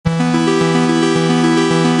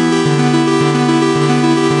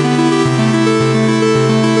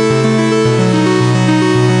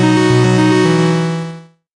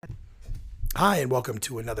welcome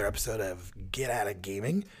to another episode of Get Out of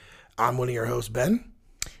Gaming. I'm one of your hosts, Ben.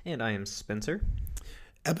 And I am Spencer.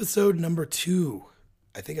 Episode number 2.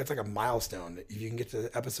 I think that's like a milestone. If you can get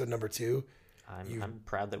to episode number 2. I'm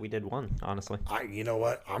proud that we did one, honestly. You know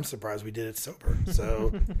what? I'm surprised we did it sober.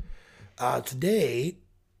 So today,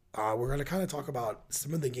 we're going to kind of talk about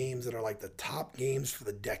some of the games that are like the top games for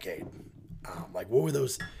the decade. Like what were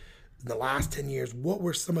those in the last 10 years? What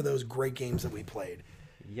were some of those great games that we played?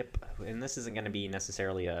 Yep, and this isn't going to be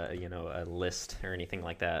necessarily a list or anything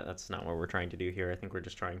like that. That's not what we're trying to do here. I think we're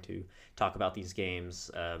just trying to talk about these games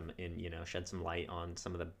and shed some light on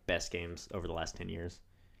some of the best games over the last 10 years.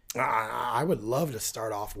 I would love to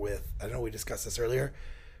start off with, I know we discussed this earlier,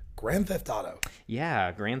 Grand Theft Auto. Yeah,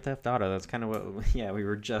 Grand Theft Auto. That's kind of what we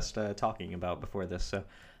were just talking about before this. So,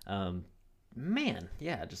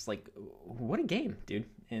 just like what a game, dude.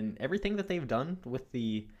 And everything that they've done with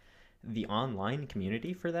the online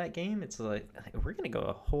community for that game, it's like we're going to go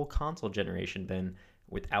a whole console generation, Ben,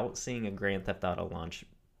 without seeing a Grand Theft Auto launch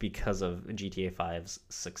because of GTA 5's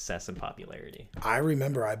success and popularity. I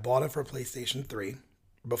remember I bought it for PlayStation 3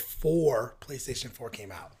 before PlayStation 4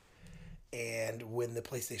 came out. And when the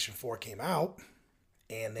PlayStation 4 came out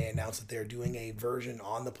and they announced that they're doing a version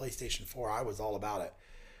on the PlayStation 4, I was all about it.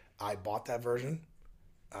 I bought that version.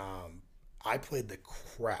 I played the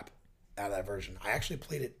crap out of that version. I actually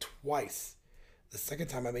played it twice. The second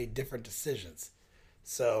time I made different decisions.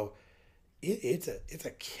 So it's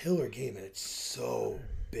a killer game, and it's so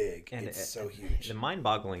big. And it's so huge. The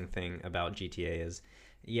mind-boggling thing about GTA is,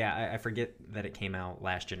 I forget that it came out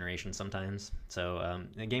last generation sometimes. So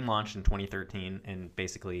the game launched in 2013 and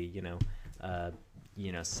basically,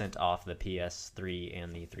 sent off the PS3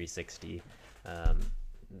 and the 360.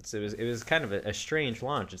 So it was kind of a strange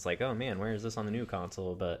launch. It's like, oh man, where is this on the new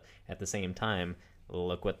console? But at the same time,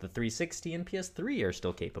 look what the 360 and PS3 are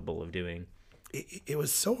still capable of doing. It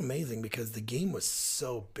was so amazing because the game was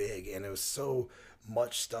so big and it was so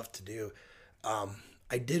much stuff to do.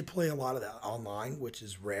 I did play a lot of that online, which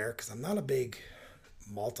is rare because I'm not a big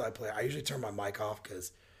multiplayer. I usually turn my mic off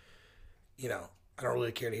because, I don't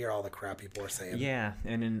really care to hear all the crap people are saying. Yeah,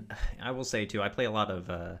 and I will say too, I play a lot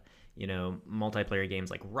of multiplayer games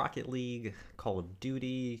like Rocket League, Call of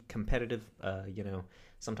Duty, competitive,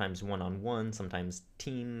 sometimes one-on-one, sometimes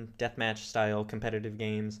team deathmatch style competitive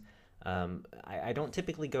games. I don't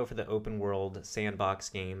typically go for the open world sandbox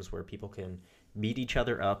games where people can beat each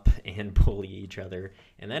other up and bully each other,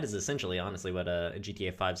 and that is essentially, honestly, what a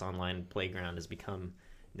GTA 5's online playground has become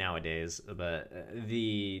nowadays. But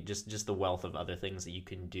just the wealth of other things that you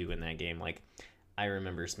can do in that game, like I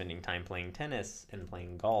remember spending time playing tennis and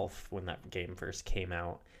playing golf when that game first came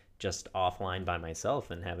out, just offline by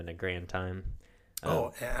myself and having a grand time.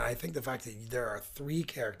 And I think the fact that there are 3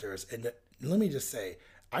 characters, and let me just say,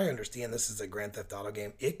 I understand this is a Grand Theft Auto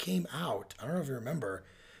game. It came out, I don't know if you remember,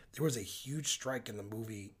 there was a huge strike in the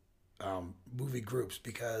movie groups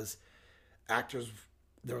because actors,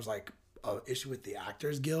 there was like an issue with the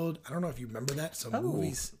Actors Guild. I don't know if you remember that. So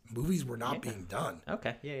movies were not being done.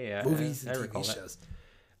 Okay, yeah. Movies and TV shows.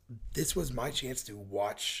 This was my chance to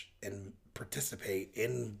watch and participate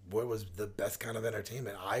in what was the best kind of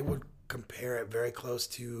entertainment. I would compare it very close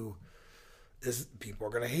to this. People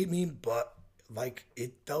are going to hate me, but like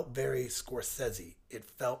it felt very Scorsese. It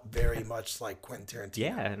felt very much like Quentin Tarantino.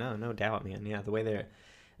 Yeah, no doubt, man. Yeah,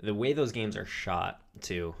 the way those games are shot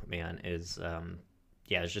too, man, is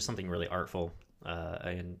there's just something really artful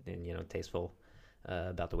and tasteful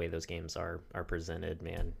about the way those games are presented,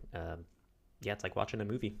 man. It's like watching a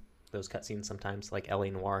movie. Those cutscenes sometimes, like L.A.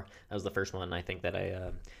 Noire. That was the first one I think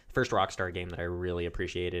that first Rockstar game that I really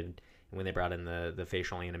appreciated when they brought in the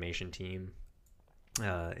facial animation team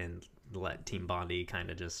and let Team Bondi kind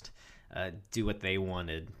of just do what they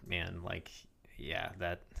wanted, man. Like,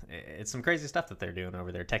 that it's some crazy stuff that they're doing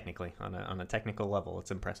over there technically on a technical level.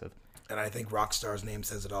 It's impressive. And I think Rockstar's name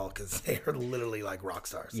says it all because they are literally like rock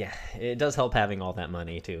stars. Yeah, it does help having all that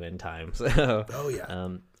money too in time. So, oh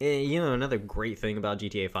yeah. Another great thing about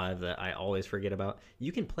GTA 5 that I always forget about,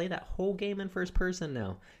 you can play that whole game in first person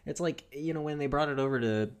now. It's like, when they brought it over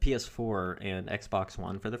to PS4 and Xbox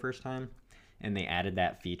One for the first time, and they added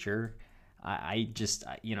that feature, I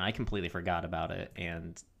completely forgot about it.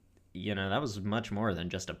 And, that was much more than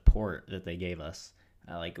just a port that they gave us.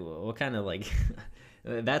 Like, what kind of, like,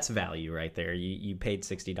 that's value right there. You paid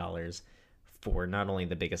 $60 for not only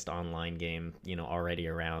the biggest online game, already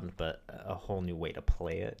around, but a whole new way to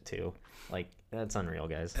play it, too. Like, that's unreal,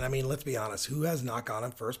 guys. And, I mean, let's be honest. Who has not gone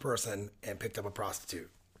in first person and picked up a prostitute?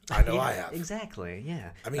 I know Yeah, I have. exactly. Yeah,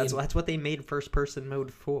 I that's mean- what they made first person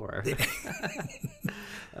mode for.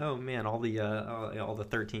 Oh man, all the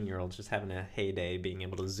 13-year-olds just having a heyday, being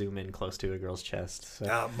able to zoom in close to a girl's chest.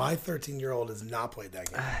 So My 13-year-old has not played that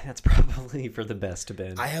game. that's probably for the best,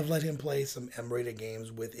 Ben. I have let him play some M-rated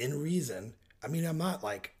games within reason. I mean, I'm not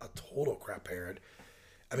like a total crap parent.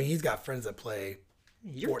 I mean, he's got friends that play.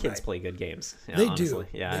 Your Fortnite. kids play good games. Yeah, They do. honestly.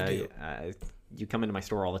 Yeah, They do. You come into my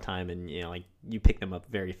store all the time, and like you pick them up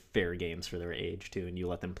very fair games for their age too, and you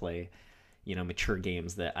let them play, mature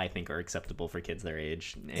games that I think are acceptable for kids their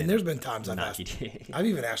age. And there's been times I've not asked, GTA. I've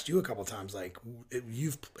even asked you a couple times, like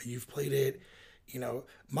you've played it.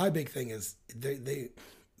 My big thing is they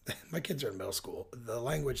my kids are in middle school. The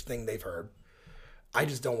language thing they've heard. I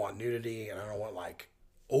just don't want nudity, and I don't want like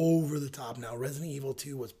over the top. Now, Resident Evil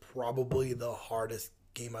 2 was probably the hardest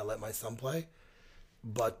game I let my son play.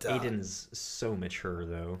 But Aiden's so mature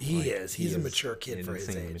though. he is. He's a mature kid for his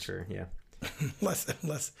insanely age. mature. Yeah.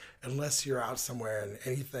 unless you're out somewhere and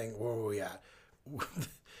anything. Where were we at?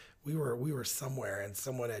 We were somewhere, and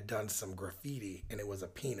someone had done some graffiti, and it was a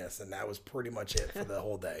penis, and that was pretty much it for the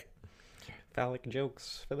whole day. Phallic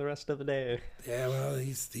jokes for the rest of the day. Yeah, well,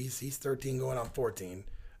 he's 13 going on 14.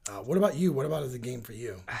 What about you? What about as a game for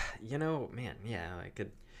you? Man, yeah, I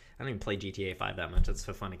don't even play GTA 5 that much. It's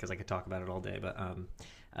so funny because I could talk about it all day. But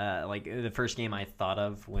like the first game I thought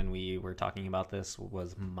of when we were talking about this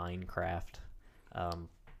was Minecraft.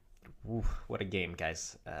 What a game,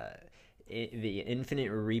 guys! The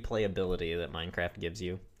infinite replayability that Minecraft gives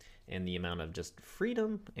you, and the amount of just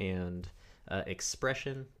freedom and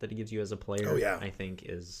expression that it gives you as a player, Oh, yeah. I think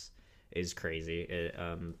is crazy.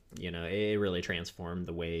 It really transformed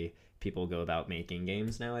the way people go about making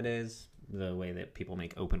games nowadays, the way that people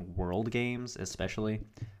make open world games especially,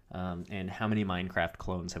 and how many Minecraft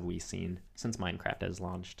clones have we seen since Minecraft has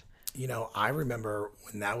launched? I remember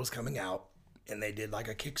when that was coming out, and they did like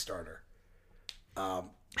a Kickstarter.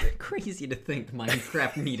 Crazy to think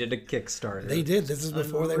Minecraft needed a Kickstarter. They did. This is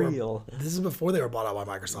before they were. Unreal. This is before they were bought out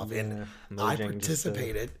by Microsoft, and I Mojang just,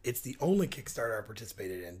 participated. It's the only Kickstarter I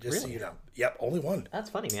participated in. Just so Really? you know. Yep, only one. That's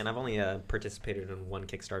funny, man. I've only participated in one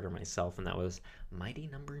Kickstarter myself, and that was Mighty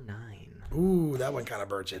Number 9. Ooh, that one kind of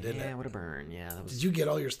burnt you, didn't Yeah, it? what a burn. Yeah, that was. Did you get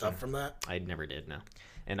all your stuff from that? I never did, no.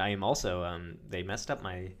 And I am also, they messed up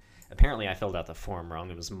my, apparently I filled out the form wrong.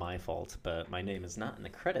 It was my fault, but my name is not in the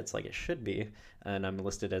credits like it should be. And I'm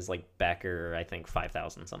listed as like backer, I think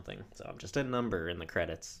 5,000 something. So I'm just a number in the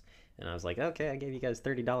credits. And I was like, okay, I gave you guys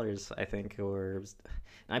 $30, I think, and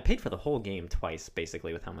I paid for the whole game twice,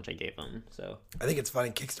 basically, with how much I gave them. So I think it's funny.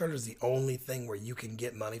 Kickstarter is the only thing where you can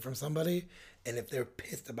get money from somebody, and if they're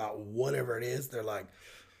pissed about whatever it is, they're like,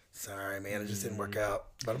 "Sorry, man, it just didn't work out,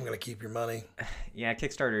 but I'm gonna keep your money." yeah,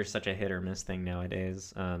 Kickstarter is such a hit or miss thing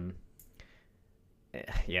nowadays.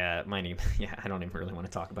 Yeah, I don't even really want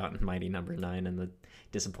to talk about Mighty Number 9 and the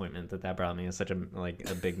disappointment that brought me as such a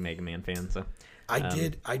big Mega Man fan. So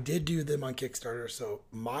I did do them on Kickstarter, so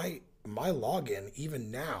my login even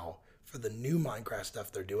now for the new Minecraft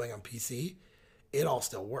stuff they're doing on PC, it all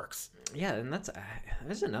still works. yeah, and that's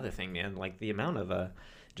another thing, man. Like the amount of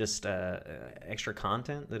just extra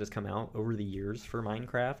content that has come out over the years for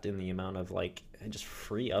Minecraft, and the amount of like just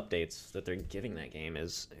free updates that they're giving that game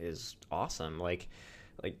is awesome. Like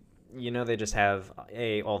they just have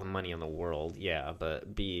all the money in the world, yeah,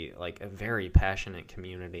 but B, like a very passionate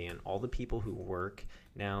community, and all the people who work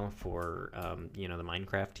now for the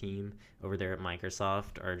Minecraft team over there at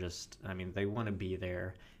Microsoft are just, I mean, they want to be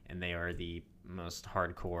there, and they are the most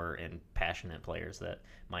hardcore and passionate players that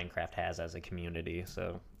Minecraft has as a community.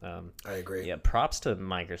 So I agree. yeah, props to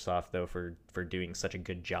Microsoft though for doing such a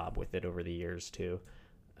good job with it over the years too.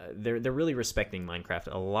 They're really respecting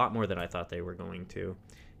Minecraft a lot more than I thought they were going to.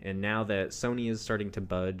 And now that Sony is starting to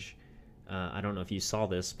budge, I don't know if you saw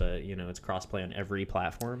this, but it's crossplay on every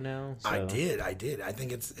platform now. So I did. I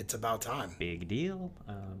think it's about time. big deal.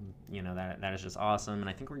 That is just awesome, and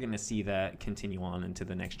I think we're going to see that continue on into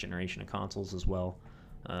the next generation of consoles as well.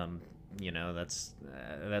 That's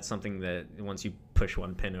something that once you push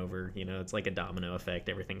one pin over, it's like a domino effect.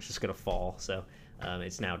 Everything's just going to fall. So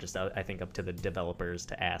it's now just, I think, up to the developers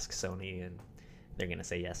to ask Sony, and they're going to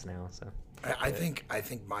say yes now. So I think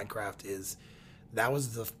Minecraft that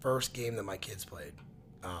was the first game that my kids played.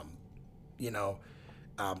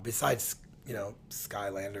 Besides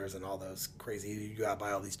Skylanders and all those crazy you got to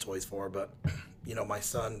buy all these toys for, but my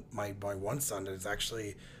son, my one son is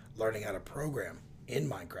actually learning how to program in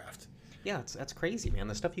Minecraft. yeah, that's crazy, man.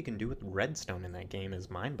 The stuff you can do with redstone in that game is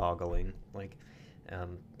mind-boggling. Like,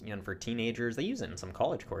 and for teenagers, they use it in some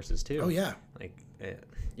college courses too. Oh yeah, Like,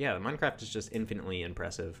 yeah, Minecraft is just infinitely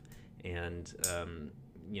impressive, and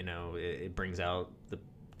it brings out the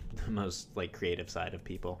most like creative side of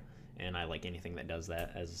people, and I like anything that does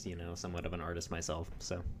that as somewhat of an artist myself.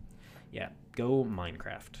 So yeah, go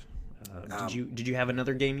Minecraft. Did you have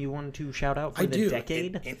another game you wanted to shout out for the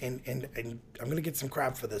decade? And I'm gonna get some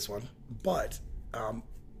crap for this one, but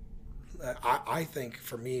I think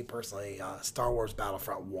for me personally, Star Wars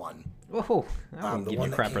Battlefront 1. Oh, I'm giving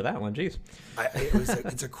you crap for that one. Jeez.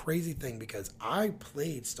 It's a crazy thing because I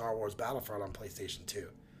played Star Wars Battlefront on PlayStation 2.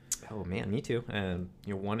 Oh man, me too.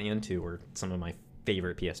 1 and 2 were some of my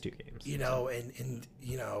favorite PS2 games. And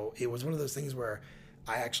it was one of those things where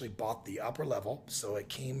I actually bought the upper level, so it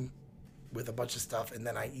came with a bunch of stuff, and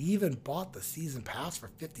then I even bought the season pass for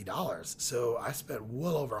 $50. So I spent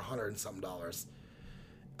well over $100 and something.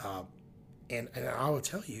 And I will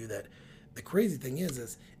tell you that the crazy thing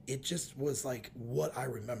is it just was like what I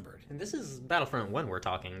remembered. And this is Battlefront 1 we're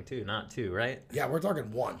talking too, not 2, right? Yeah, we're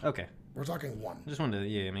talking 1. Okay. We're talking 1. Just wanted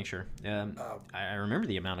to make sure. I remember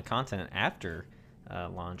the amount of content after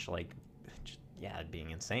launch, like,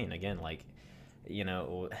 being insane. Again, like,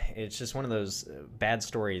 it's just one of those bad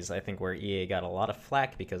stories, I think, where EA got a lot of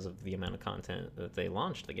flack because of the amount of content that they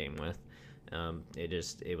launched the game with.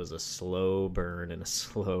 It was a slow burn and a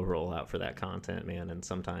slow rollout for that content, man. And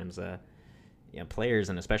sometimes, players,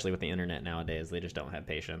 and especially with the internet nowadays, they just don't have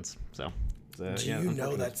patience. So, do you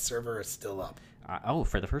know that server is still up?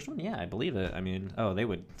 For the first one, yeah, I believe it. I mean, they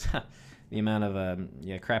would. The amount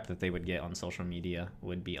of crap that they would get on social media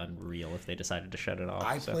would be unreal if they decided to shut it off.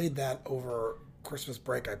 I played that over Christmas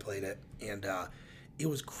break. I played it, and it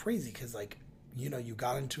was crazy because, like, you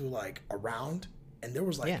got into like a round, and there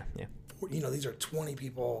was like, these are 20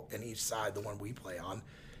 people in each side, the one we play on,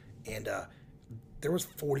 and there was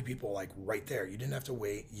 40 people like right there. You didn't have to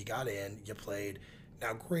wait. You got in, you played.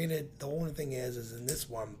 Now, granted, the only thing is in this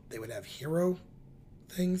one they would have hero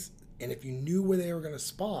things, and if you knew where they were going to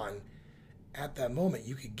spawn at that moment,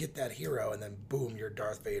 you could get that hero, and then boom, you're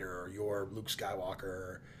Darth Vader or you're Luke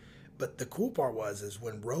Skywalker. But the cool part is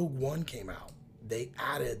when Rogue One came out, they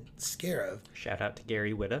added Scarab. Shout out to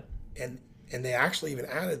Gary Whitta. And they actually even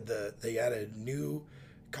added new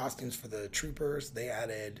costumes for the troopers. They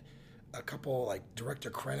added a couple, like,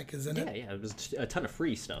 Director Krennic is in it. Yeah, it was a ton of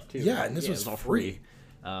free stuff too. Yeah, and this was all free.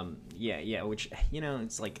 Which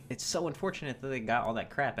it's like, it's so unfortunate that they got all that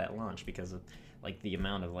crap at launch because of like the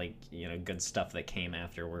amount of like good stuff that came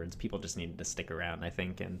afterwards. People just needed to stick around, I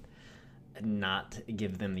think, and not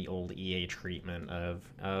give them the old EA treatment of,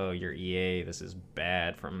 oh, you're EA, this is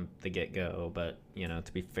bad from the get-go. But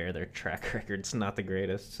to be fair, their track record's not the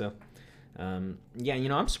greatest. So I'm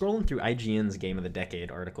scrolling through IGN's Game of the Decade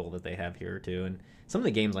article that they have here too, and some of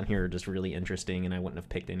the games on here are just really interesting, and I wouldn't have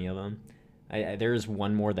picked any of them. There's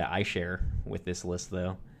one more that I share with this list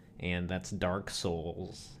though, and that's Dark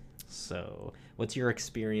Souls. So what's your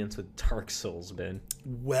experience with Dark Souls, Ben?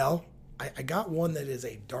 Well, I got one that is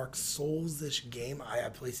a Dark Souls-ish game. I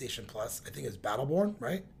have PlayStation Plus. I think it's Battleborn,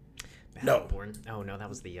 right? Battleborn? No. Oh no, that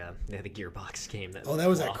was the Gearbox game. That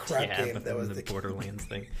was that crap game. That was the Borderlands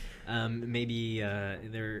thing. Maybe I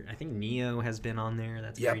think Neo has been on there.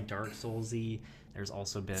 That's very Dark Soulsy. There's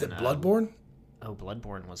also been. Is it Bloodborne?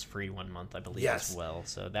 Bloodborne was free 1 month, I believe, as well.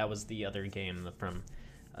 So that was the other game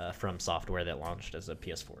from Software that launched as a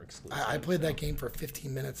PS4 exclusive. I played that game for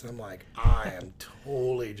 15 minutes, and I'm like, I am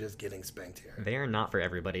totally just getting spanked here. They are not for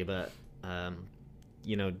everybody, but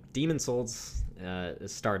Demon Souls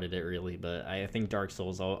started it really, but I think Dark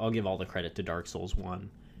Souls, I'll give all the credit to Dark Souls 1.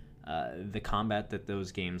 The combat that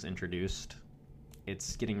those games introduced,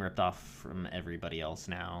 it's getting ripped off from everybody else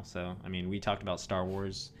now. So, I mean, we talked about Star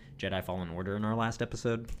Wars Jedi Fallen Order in our last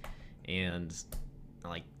episode, and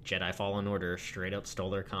like Jedi Fallen Order straight up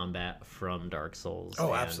stole their combat from Dark Souls.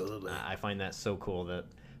 Oh, absolutely. I find that so cool that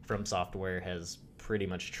From Software has pretty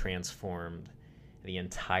much transformed the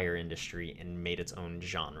entire industry and made its own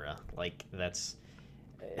genre. Like,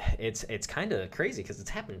 it's kind of crazy because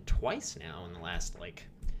it's happened twice now in the last, like,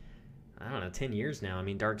 I don't know, 10 years now. I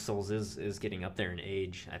mean, Dark Souls is getting up there in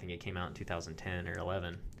age. I think it came out in 2010 or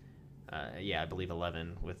 11. I believe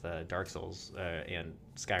 11 with Dark Souls and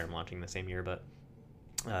Skyrim launching the same year. But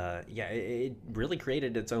it really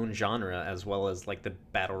created its own genre, as well as like the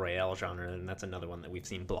battle royale genre, and that's another one that we've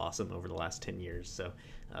seen blossom over the last 10 years. So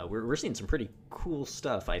we're seeing some pretty cool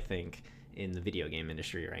stuff, I think, in the video game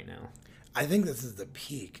industry right now. I think this is the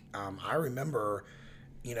peak. I remember,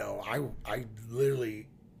 I literally,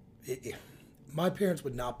 my parents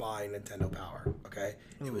would not buy Nintendo Power. Okay,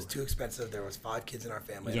 it was too expensive. There was 5 kids in our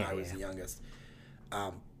family, and I was the youngest.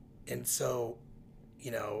 And so,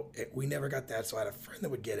 we never got that. So I had a friend that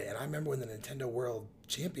would get it, and I remember when the Nintendo World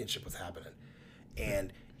Championship was happening,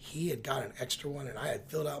 and he had got an extra one, and I had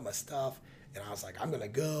filled out my stuff, and I was like, I'm going to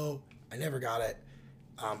go. I never got it.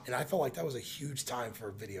 And I felt like that was a huge time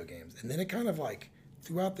for video games. And then it kind of like,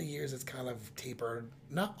 throughout the years, it's kind of tapered,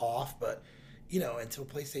 not off, but, until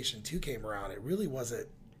PlayStation 2 came around, it really wasn't,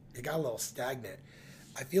 it got a little stagnant.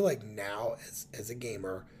 I feel like now, as a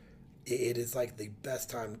gamer, it is like the best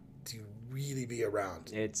time to really be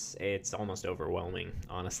around. It's almost overwhelming,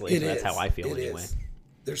 honestly. That's how I feel anyway.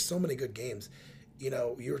 There's so many good games.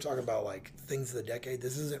 You were talking about like things of the decade.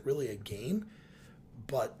 This isn't really a game,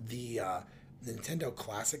 but the Nintendo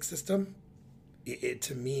Classic System, it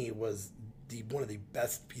to me was one of the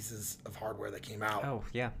best pieces of hardware that came out. Oh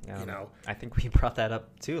yeah, I think we brought that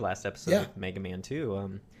up too last episode with Mega Man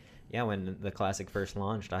 2. When the Classic first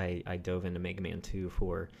launched, I dove into Mega Man 2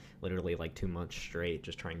 for literally like 2 months straight,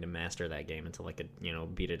 just trying to master that game until I could,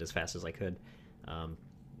 beat it as fast as I could.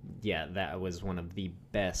 That was one of the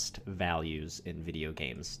best values in video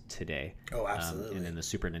games today. Oh, absolutely. And then the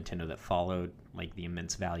Super Nintendo that followed, like the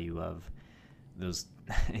immense value of those.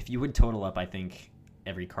 If you would total up, I think,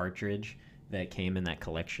 every cartridge that came in that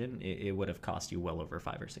collection, it would have cost you well over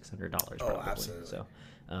 $500 or $600 probably. Oh, absolutely. So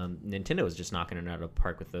Nintendo is just knocking it out of the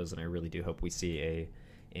park with those, and I really do hope we see a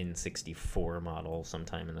N64 model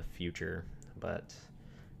sometime in the future. But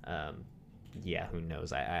who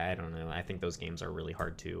knows? I don't know. I think those games are really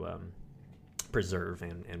hard to preserve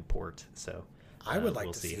and port. So I would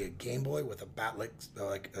like to see a Game Boy with a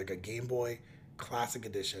like a Game Boy Classic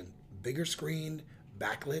Edition, bigger screen,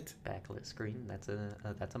 backlit screen. That's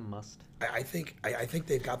a must. I think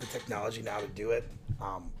they've got the technology now to do it.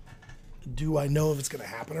 Do I know if it's going to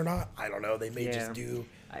happen or not? I don't know. They may just do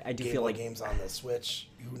I do Game feel Boy like games on the Switch.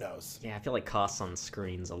 Who knows? Yeah, I feel like costs on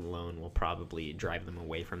screens alone will probably drive them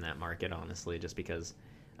away from that market, honestly, just because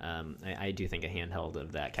I do think a handheld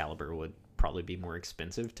of that caliber would probably be more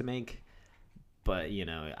expensive to make. But,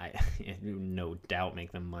 I no doubt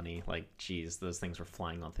make them money. Like, geez, those things were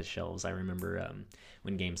flying off the shelves. I remember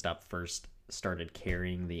when GameStop first started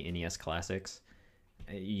carrying the NES Classics,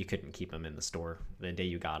 you couldn't keep them in the store. The day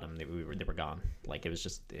you got them, they were gone. Like, it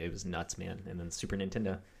was nuts, man. And then Super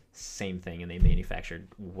Nintendo, same thing, and they manufactured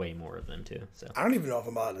way more of them too. So I don't even know if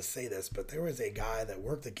I'm allowed to say this, but there was a guy that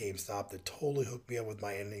worked at GameStop that totally hooked me up with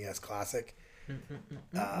my NES Classic.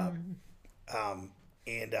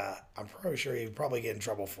 And I'm probably sure he'd probably get in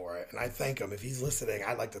trouble for it. And I thank him. If he's listening,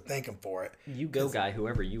 I'd like to thank him for it. You go, guy,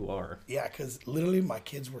 whoever you are. Yeah, because literally my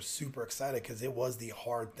kids were super excited because it was the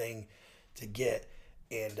hard thing to get.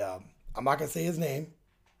 And I'm not going to say his name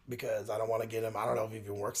because I don't want to get him. I don't know if he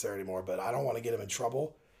even works there anymore, but I don't want to get him in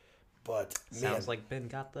trouble. But sounds like Ben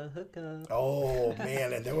got the hookup. Oh,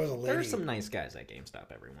 man. And there was a lady. There are some nice guys at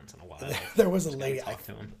GameStop every once in a while. There was a lady.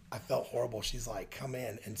 I felt horrible. She's like, come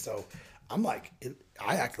in. And so I'm like,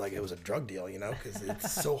 I acted like it was a drug deal, because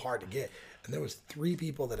it's so hard to get. And there was 3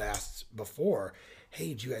 people that asked before,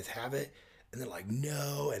 hey, do you guys have it? And they're like,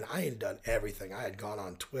 no. And I had done everything. I had gone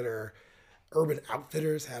on Twitter. Urban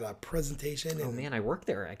Outfitters had a presentation. Oh, man, I worked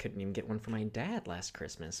there. I couldn't even get one for my dad last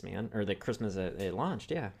Christmas, man. Or the Christmas it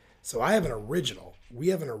launched, yeah. So I have an original. We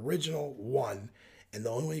have an original one. And the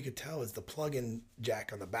only way you could tell is the plug-in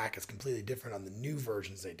jack on the back is completely different on the new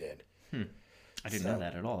versions they did. I didn't know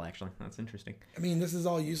that at all, actually. That's interesting. I mean, this is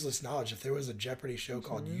all useless knowledge. If there was a Jeopardy show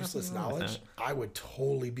called Useless Knowledge, I would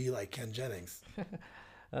totally be like Ken Jennings.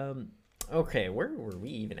 Okay, where were we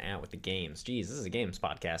even at with the games? Jeez, this is a games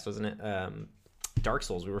podcast, wasn't it? Dark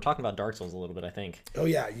Souls. We were talking about Dark Souls a little bit, I think. Oh,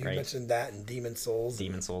 yeah. You mentioned that and Demon Souls.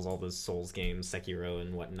 Demon Souls, all those Souls games, Sekiro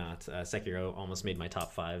and whatnot. Sekiro almost made my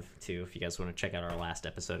top 5, too, if you guys want to check out our last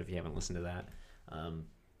episode if you haven't listened to that.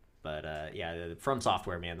 But From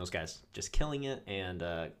Software, man, those guys just killing it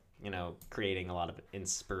and, creating a lot of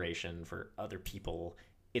inspiration for other people.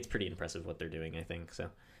 It's pretty impressive what they're doing, I think. So,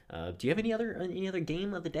 do you have any other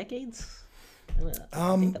game of the decades?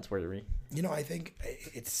 I think that's where we're. I think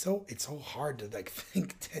it's so hard to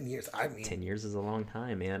think 10 years. I mean, 10 years is a long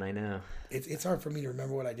time, man. I know. It's hard for me to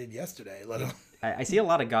remember what I did yesterday. Let alone. I see a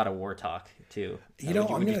lot of God of War talk too.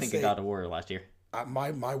 What did you think of God of War last year?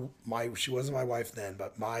 My she wasn't my wife then,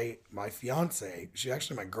 but my fiance, she was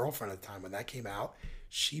actually my girlfriend at the time when that came out.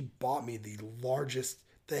 She bought me the largest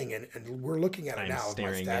thing, and we're looking at it now. I'm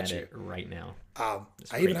staring at it right now. I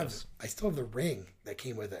still have the ring that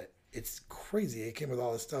came with it. It's crazy. It came with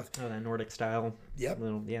all this stuff. Oh, that Nordic style. Yep.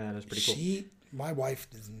 That was pretty cool. My wife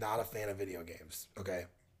is not a fan of video games. Okay,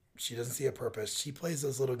 she doesn't see a purpose. She plays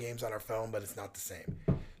those little games on her phone, but it's not the same.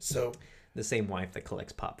 So. The same wife that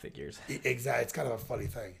collects pop figures. Exactly. It's kind of a funny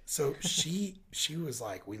thing. So she was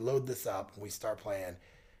like, we load this up and we start playing.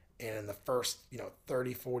 And in the first,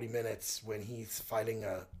 30, 40 minutes when he's fighting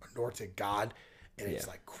a Nordic god and it's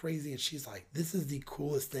like crazy. And she's like, "This is the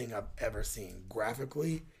coolest thing I've ever seen.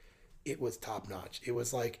 Graphically, it was top notch. It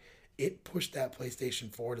was like it pushed that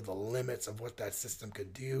PlayStation 4 to the limits of what that system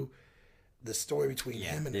could do. The story between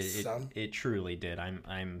him and his son. It truly did.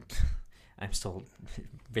 I'm still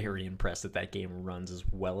very impressed that that game runs as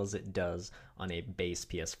well as it does on a base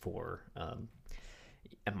PS4.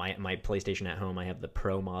 My PlayStation at home, I have the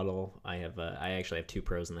Pro model. I actually have two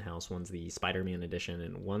Pros in the house. One's the Spider-Man edition,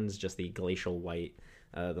 and one's just the Glacial White,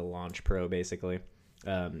 the Launch Pro, basically.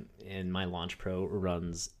 And my Launch Pro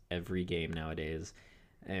runs every game nowadays.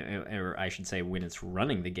 Or I should say, when it's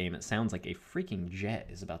running the game, it sounds like a freaking jet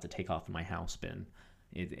is about to take off in my house bin.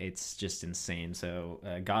 It's just insane. So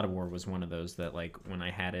God of War was one of those that, like, when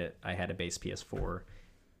I had a base PS4,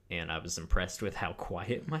 and I was impressed with how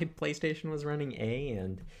quiet my PlayStation was running,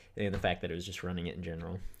 and the fact that it was just running it in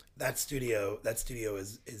general. That studio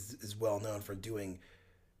is well known for doing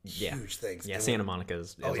huge things. Yeah, and Santa Monica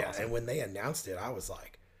is awesome. And when they announced it, I was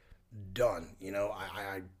like, done. You know,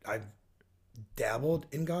 I dabbled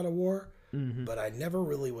in God of War, but I never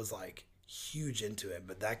really was like huge into it.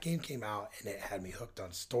 But that game came out and it had me hooked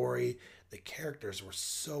on story. The characters were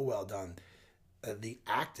so well done. The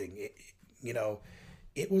acting,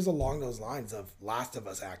 it was along those lines of Last of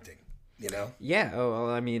Us acting, you know? Yeah, well,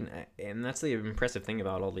 I mean, and that's the impressive thing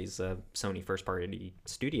about all these Sony first-party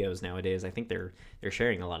studios nowadays. I think they're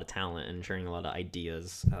sharing a lot of talent and sharing a lot of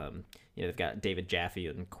ideas. They've got David Jaffe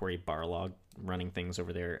and Cory Barlog running things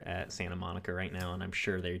over there at Santa Monica right now, and I'm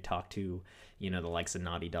sure they talk to, the likes of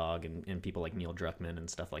Naughty Dog and people like Neil Druckmann and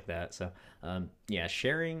stuff like that. So,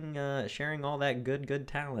 sharing all that good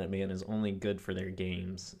talent, man, is only good for their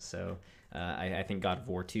games. So, I think God of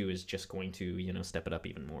War 2 is just going to, step it up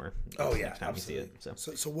even more. Oh yeah, next time absolutely. We see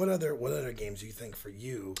it, so what other games do you think for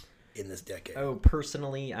you in this decade? Oh,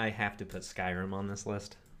 personally, I have to put Skyrim on this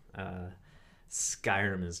list.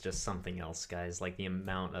 Skyrim is just something else, guys. Like the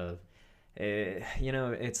amount of,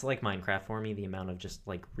 it's like Minecraft for me. The amount of just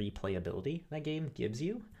like replayability that game gives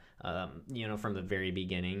you. From the very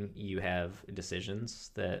beginning, you have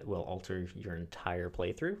decisions that will alter your entire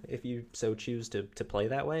playthrough if you so choose to play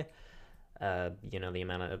that way. The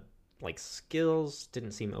amount of like skills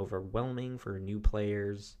didn't seem overwhelming for new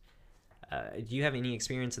players. Do you have any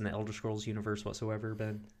experience in the Elder Scrolls universe whatsoever,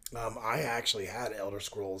 Ben? I actually had Elder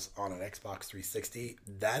Scrolls on an Xbox 360.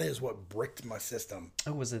 That is what bricked my system.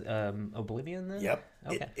 Oh, was it Oblivion then? Yep.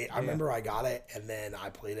 Okay. I remember I got it, and then I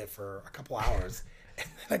played it for a couple hours, and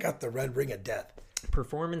then I got the Red Ring of Death.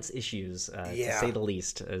 Performance issues, to say the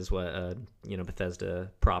least, is what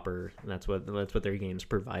Bethesda proper. That's what their games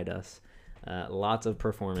provide us. Lots of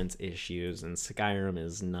performance issues, and Skyrim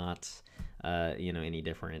is not, any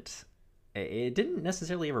different. It didn't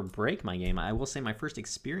necessarily ever break my game. I will say my first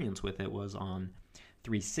experience with it was on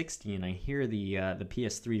 360, and I hear the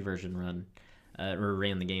PS3 version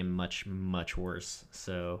ran the game much worse.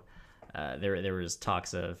 So there was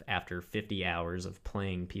talks of after 50 hours of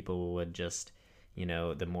playing, people would just,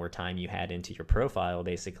 the more time you had into your profile,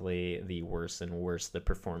 basically, the worse and worse the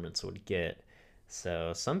performance would get.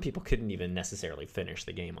 So some people couldn't even necessarily finish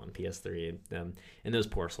the game on PS3, and those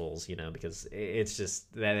poor souls, because it's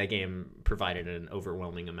just that game provided an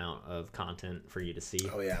overwhelming amount of content for you to see.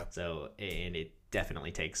 Oh yeah. So, and it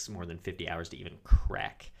definitely takes more than 50 hours to even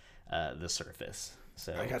crack the surface.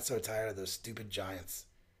 So I got so tired of those stupid giants.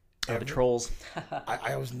 The trolls.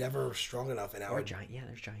 I was never strong enough, and there's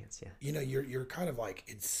giants. Yeah. You're kind of like,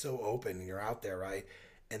 it's so open, and you're out there, right?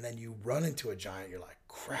 And then you run into a giant, you're like,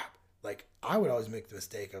 crap. Like, I would always make the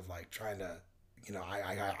mistake of, like, trying to,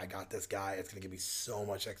 I got this guy. It's going to give me so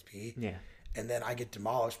much XP. Yeah. And then I get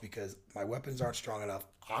demolished because my weapons aren't strong enough.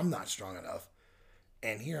 I'm not strong enough.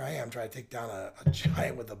 And here I am trying to take down a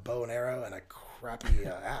giant with a bow and arrow and a crappy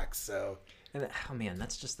axe. So, and oh man,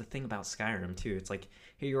 that's just the thing about Skyrim, too. It's like,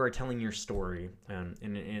 here you are telling your story, and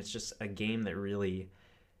it's just a game that really,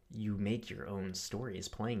 you make your own stories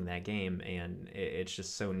playing that game, and it's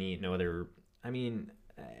just so neat.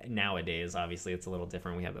 Nowadays, obviously, it's a little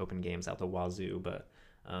different. We have open games out the wazoo, but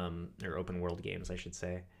or open world games, I should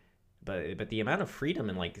say. But the amount of freedom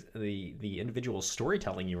and like the individual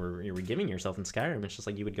storytelling you were giving yourself in Skyrim, it's just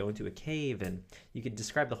like you would go into a cave and you could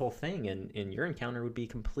describe the whole thing, and your encounter would be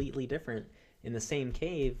completely different in the same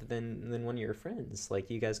cave than one of your friends.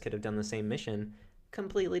 Like, you guys could have done the same mission,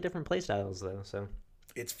 completely different playstyles though. So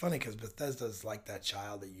it's funny because Bethesda's like that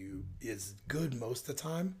child that is good most of the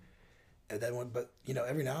time. And then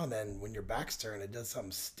every now and then when your back's turned, it does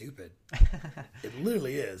something stupid. It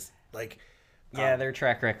literally is. Like, yeah, their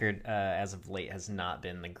track record as of late has not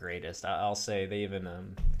been the greatest. I'll say they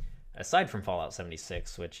even, aside from Fallout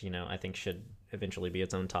 76, which I think should eventually be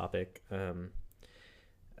its own topic.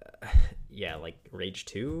 yeah, like Rage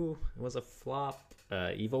 2 was a flop.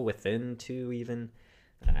 Evil Within 2 even.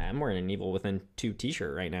 I'm wearing an Evil Within 2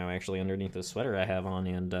 t-shirt right now, actually, underneath the sweater I have on,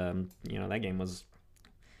 and that game was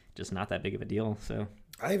just not that big of a deal. So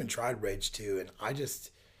I even tried Rage 2, and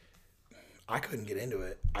I couldn't get into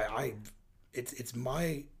it.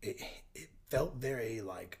 It felt very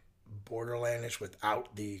like Borderlandish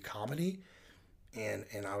without the comedy, and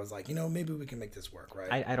I was like, maybe we can make this work,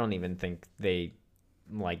 right? I don't even think they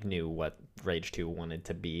like knew what Rage 2 wanted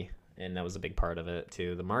to be, and that was a big part of it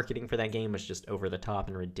too. The marketing for that game was just over the top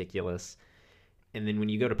and ridiculous. And then when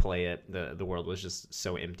you go to play it, the world was just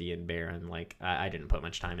so empty and barren. Like I didn't put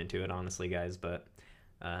much time into it, honestly, guys. But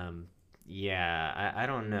yeah, I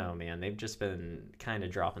don't know, man. They've just been kind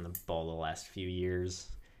of dropping the ball the last few years,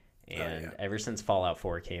 and ever since Fallout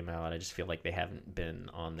 4 came out, I just feel like they haven't been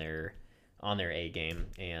on their A game.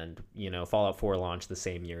 And Fallout 4 launched the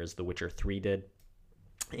same year as The Witcher 3 did,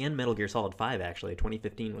 and Metal Gear Solid 5. Actually,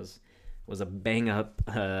 2015 was a bang up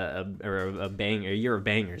a year of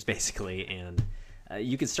bangers, basically. And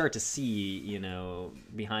you could start to see,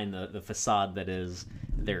 behind the facade that is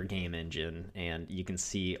their game engine, and you can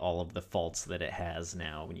see all of the faults that it has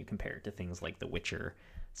now when you compare it to things like The Witcher.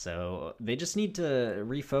 So they just need to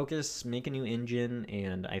refocus, make a new engine,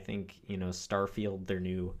 and I think Starfield, their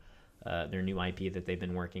new IP that they've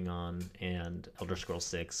been working on, and Elder Scrolls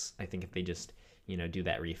 6. I think if they just do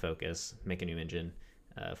that refocus, make a new engine,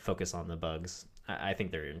 focus on the bugs, I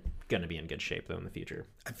think they're going to be in good shape though in the future.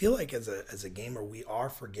 I feel like as a gamer, we are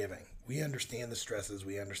forgiving. We understand the stresses.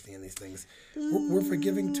 We understand these things. We're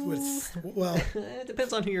forgiving to it. Well, it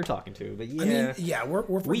depends on who you're talking to, but yeah, I mean, yeah, we're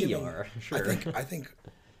forgiving. We are, sure. I think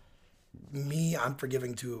I'm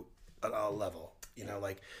forgiving to a level.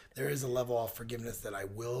 Like there is a level of forgiveness that I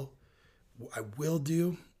will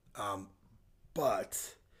do,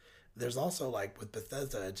 but there's also, like with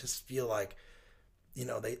Bethesda, I just feel like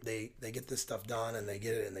they get this stuff done and they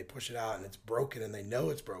get it and they push it out and it's broken and they know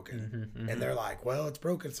it's broken, and they're like, well, it's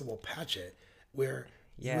broken, so we'll patch it. Where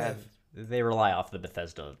they rely off the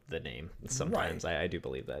Bethesda, the name sometimes. Right. I do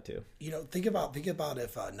believe that too. Think about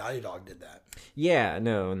if Naughty Dog did that. Yeah,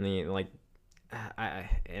 no, and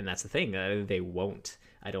and that's the thing. They won't.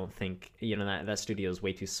 I don't think that studio is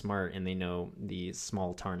way too smart, and they know the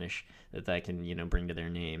small tarnish that can bring to their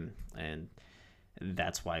name, and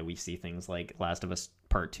that's why we see things like Last of Us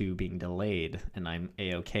Part 2 being delayed, and I'm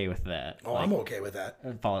A-okay with that. Oh, I'm okay with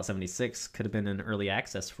that. Fallout 76 could have been in early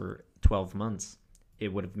access for 12 months.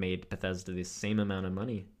 It would have made Bethesda the same amount of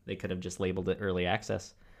money. They could have just labeled it early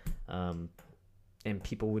access, and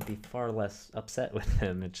people would be far less upset with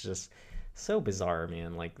them. It's just so bizarre,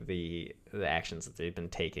 man, like the actions that they've been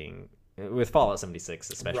taking with Fallout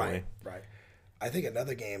 76 especially. Right. I think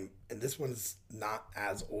another game, and this one's not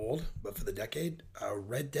as old, but for the decade,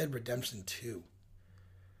 Red Dead Redemption 2.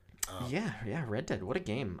 Yeah, Red Dead. What a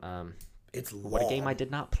game. It's long. What a game I did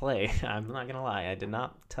not play. I'm not going to lie. I did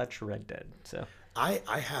not touch Red Dead. So I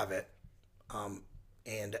have it,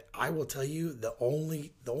 and I will tell you the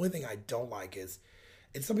only thing I don't like is,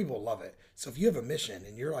 and some people love it. So if you have a mission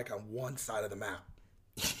and you're like on one side of the map,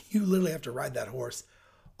 you literally have to ride that horse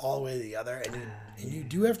all the way to the other, and you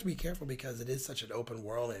do have to be careful because it is such an open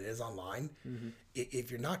world and it is online. Mm-hmm. If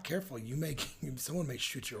you're not careful, someone may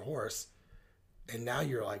shoot your horse, and now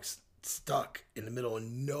you're like stuck in the middle of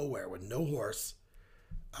nowhere with no horse.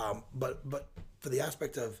 But for the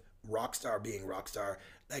aspect of Rockstar being Rockstar,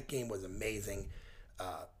 that game was amazing.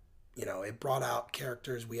 It brought out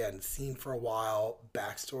characters we hadn't seen for a while,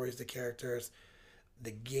 backstories to characters.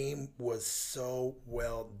 The game was so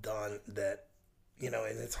well done that, and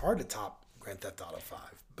it's hard to top Grand Theft Auto 5,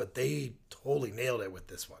 but they totally nailed it with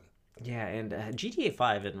this one. Yeah, and GTA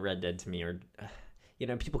 5 and Red Dead to me are,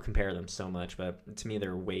 people compare them so much, but to me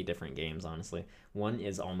they're way different games, honestly. One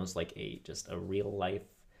is almost like just a real life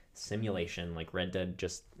simulation, like Red Dead,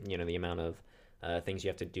 just, the amount of things you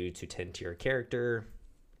have to do to tend to your character.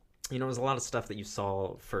 There's a lot of stuff that you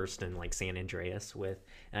saw first in like San Andreas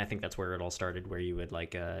and I think that's where it all started, where you would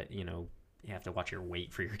like, you have to watch your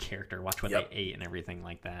weight for your character, watch what they ate and everything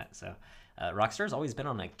like that. So Rockstar's always been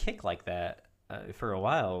on a kick like that for a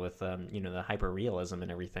while with, the hyper realism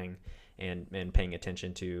and everything, and paying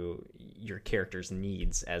attention to your character's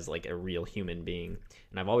needs as like a real human being.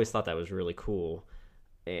 And I've always thought that was really cool.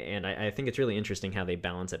 And I think it's really interesting how they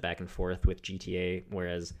balance it back and forth with GTA,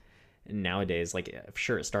 whereas nowadays, like,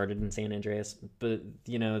 sure, it started in San Andreas, but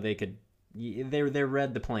they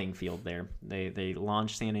read the playing field there. They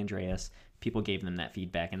launched San Andreas, people gave them that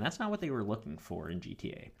feedback, and that's not what they were looking for in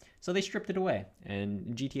GTA. So they stripped it away,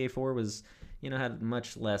 and GTA 4 was, had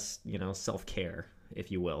much less, self-care, if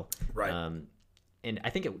you will. Right. and I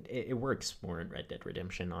think it works more in Red Dead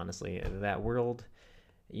Redemption. Honestly, that world,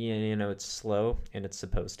 you know, it's slow and it's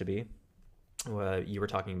supposed to be. You were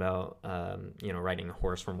talking about, you know, riding a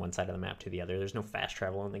horse from one side of the map to the other. There's no fast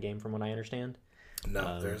travel in the game, from what I understand.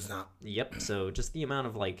 No, there's not. Yep. So just the amount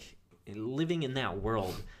of like living in that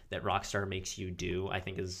world that Rockstar makes you do, I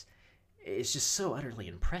think is just so utterly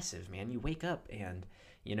impressive, man. You wake up and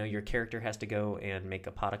you know your character has to go and make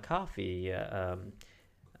a pot of coffee,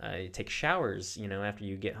 take showers, you know, after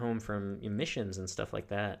you get home from missions and stuff like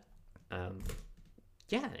that.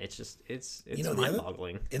 Yeah, it's just it's You know,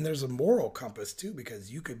 mind-boggling. and there's a moral compass too,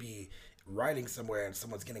 because you could be riding somewhere and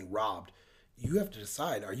someone's getting robbed. You have to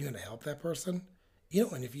decide: are you going to help that person? You know,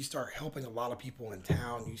 and if you start helping a lot of people in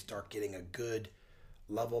town, you start getting a good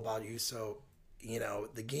level about you. So, you know,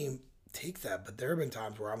 the game takes that. But there have been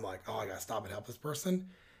times where I'm like, oh, I got to stop and help this person,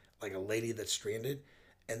 like a lady that's stranded.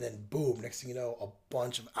 And then boom, next thing you know, a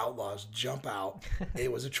bunch of outlaws jump out. It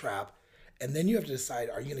was a trap. And then you have to decide,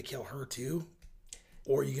 are you going to kill her too?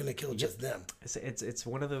 Or are you going to kill just them? It's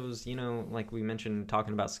one of those, you know, like we mentioned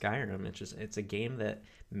talking about Skyrim. It's a game that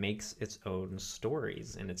makes its own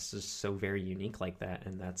stories, and it's just so very unique like that.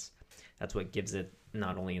 And that's what gives it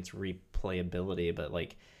not only its replayability, but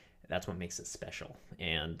like that's what makes it special.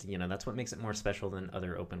 And you know, that's what makes it more special than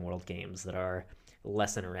other open world games that are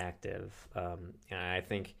less interactive. And I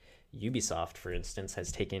think Ubisoft, for instance,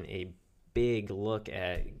 has taken a big look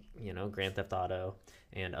at, you know, Grand Theft Auto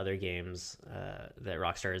and other games that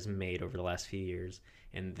Rockstar has made over the last few years,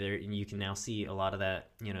 and there you can now see a lot of that,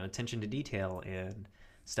 you know, attention to detail and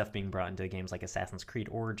stuff being brought into games like Assassin's Creed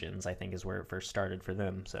Origins. I think is where it first started for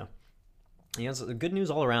them. So, you know, it's good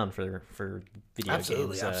news all around for video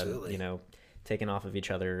games. Absolutely. You know, taking off of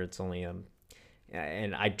each other. It's only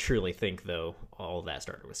and I truly think though all of that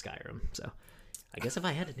started with Skyrim. So, I guess if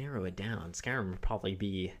I had to narrow it down, Skyrim would probably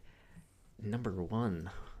be number one.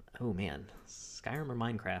 Oh man, Skyrim or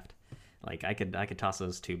Minecraft? Like I could toss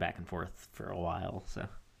those two back and forth for a while. So,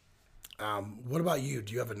 what about you?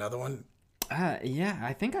 Do you have another one? Yeah,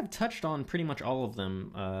 I think I've touched on pretty much all of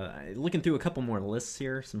them. Looking through a couple more lists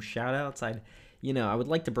here, some shout outs. I would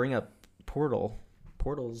like to bring up Portal.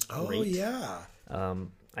 Portal's great. Oh yeah.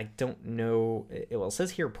 I don't know. Well, it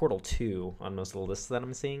says here Portal 2 on most of the lists that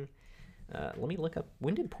I'm seeing. Let me look up.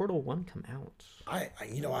 When did Portal 1 come out?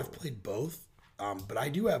 I've played both, but I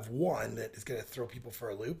do have one that is going to throw people for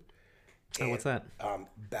a loop. Oh, what's that?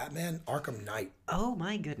 Batman Arkham Knight. Oh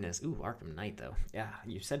my goodness! Ooh, Arkham Knight though. Yeah,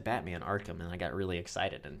 you said Batman Arkham, and I got really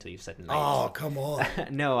excited until you said Knight. Oh, come on!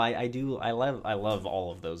 No, I do. I love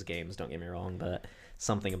all of those games. Don't get me wrong, but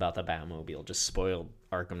something about the Batmobile just spoiled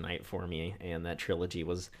Arkham Knight for me, and that trilogy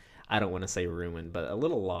was, I don't want to say ruined, but a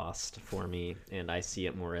little lost for me. And I see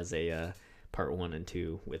it more as a part 1 and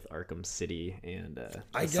 2 with Arkham City and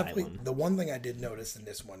Asylum. The one thing I did notice in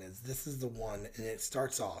this one is this is the one, and it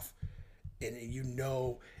starts off. And you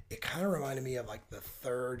know, it kind of reminded me of like the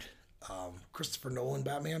third Christopher Nolan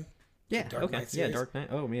Batman. Yeah, Dark Knight yeah, series. Dark Knight.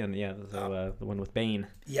 Oh man, yeah, the one with Bane.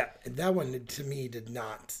 Yeah, that one to me did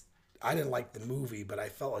not. I didn't like the movie, but I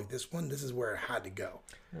felt like this is where it had to go.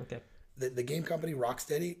 Okay. The game company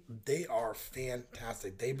Rocksteady, they are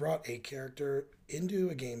fantastic. They brought a character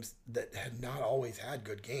into a games that had not always had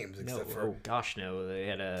good games. Oh gosh, no. They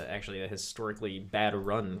had actually a historically bad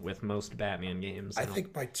run with most Batman games. I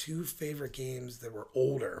think my two favorite games that were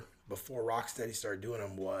older before Rocksteady started doing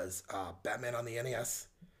them was Batman on the NES.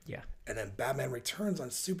 Yeah. And then Batman Returns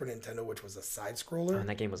on Super Nintendo, which was a side scroller. And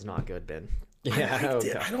that game was not good, Ben. Yeah,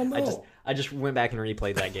 I don't know. I just went back and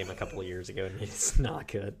replayed that game a couple of years ago, and it's not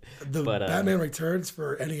good. Batman Returns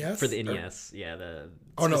for NES? For the NES, yeah.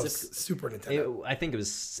 It's Super Nintendo. I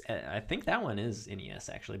think that one is NES,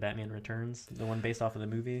 actually. Batman Returns, the one based off of the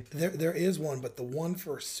movie. There is one, but the one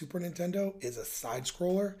for Super Nintendo is a side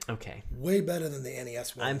scroller. Okay. Way better than the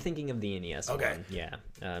NES one. I'm thinking of the NES one. Yeah.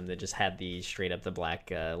 That just had the straight up the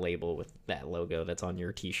black label with that logo that's on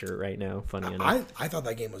your T-shirt right now. Funny enough. I thought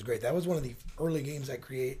that game was great. That was one of the early games I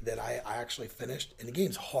actually finished, and the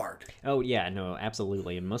game's hard. Oh yeah, no,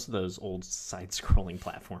 absolutely. And most of those old side-scrolling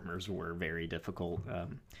platformers were very difficult,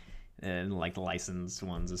 and like the licensed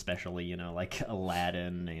ones, especially. You know, like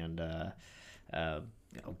Aladdin and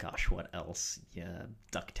oh gosh, what else? Yeah,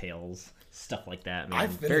 DuckTales, stuff like that. Man, I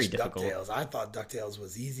finished very difficult. DuckTales. I thought DuckTales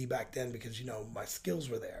was easy back then because my skills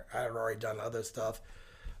were there. I had already done other stuff.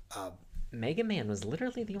 Mega Man was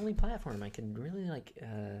literally the only platform I could really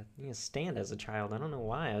stand as a child. I don't know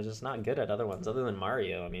why. I was just not good at other ones other than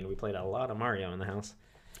Mario. I mean, we played a lot of Mario in the house.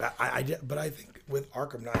 I did, but I think with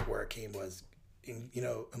Arkham Knight, where it came was,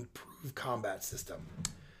 improved combat system.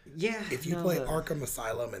 Yeah. If you play Arkham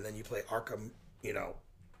Asylum and then you play Arkham,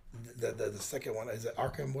 The second one, is it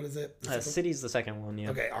Arkham? What is it? The second City's the second one, yeah.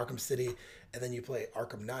 Okay, Arkham City, and then you play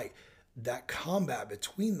Arkham Knight. That combat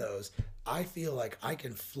between those, I feel like I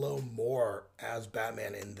can flow more as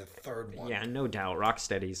Batman in the third one. Yeah, no doubt.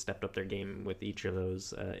 Rocksteady stepped up their game with each of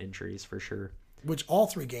those entries for sure. Which all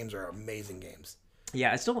three games are amazing games.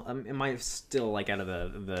 Yeah, I still am I still like out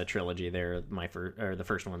of the trilogy there, the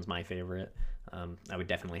first one's my favorite. I would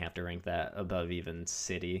definitely have to rank that above even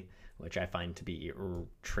City, which I find to be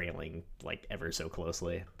trailing like ever so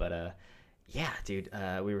closely. But yeah, dude,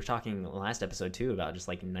 we were talking last episode too about just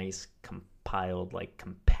like nice compiled, like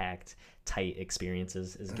compact, tight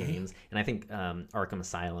experiences as games. And I think Arkham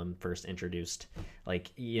Asylum first introduced,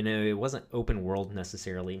 like, you know, it wasn't open world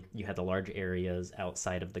necessarily. You had the large areas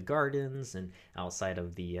outside of the gardens and outside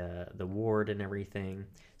of the ward and everything.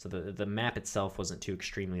 So the map itself wasn't too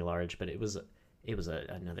extremely large, but it was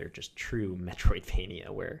another just true Metroidvania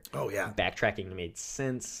where backtracking made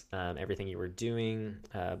sense. Everything you were doing,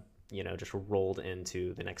 you know, just rolled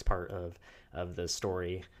into the next part of the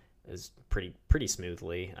story is pretty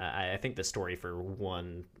smoothly. I think the story for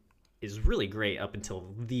one is really great up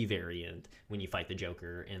until the very end when you fight the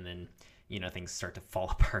Joker, and then, you know, things start to fall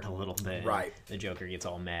apart a little bit. Right. The Joker gets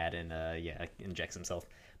all mad and injects himself.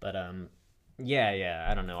 But yeah,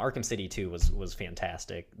 I don't know. Arkham City 2 was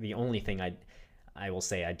fantastic. The only thing I will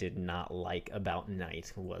say I did not like about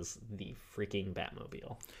Night was the freaking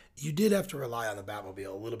Batmobile. You did have to rely on the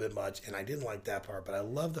Batmobile a little bit much, and I didn't like that part, but I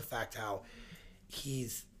love the fact how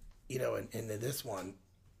he's, you know, in this one,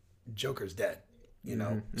 Joker's dead. You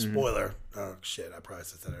know, spoiler. Oh, shit, I probably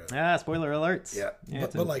said that earlier. Spoiler alerts. Yeah,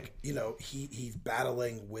 but like, you know, he's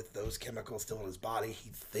battling with those chemicals still in his body.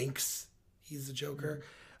 He thinks he's the Joker.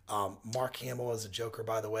 Mark Hamill is a Joker,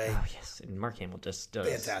 by the way. Oh, yes, and Mark Hamill just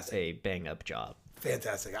does a bang-up job.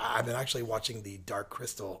 Fantastic. I've been actually watching The Dark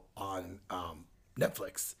Crystal on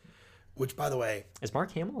Netflix, which, by the way... Is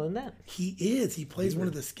Mark Hamill in that? He is. He plays one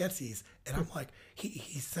of the Skeksis, and I'm like,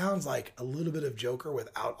 he sounds like a little bit of Joker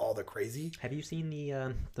without all the crazy. Have you seen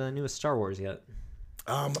the newest Star Wars yet?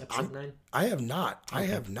 Episode 9? I have not. Okay. I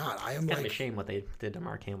have not. I am kind like... of a shame what they did to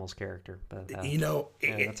Mark Hamill's character, but... you know...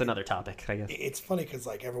 that's another topic, I guess. It's funny because,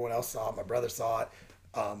 like, everyone else saw it. My brother saw it.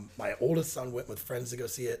 My oldest son went with friends to go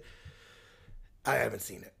see it. I haven't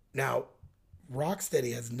seen it. Now,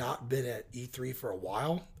 Rocksteady has not been at E3 for a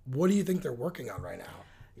while. What do you think they're working on right now?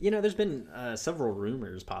 You know, there's been several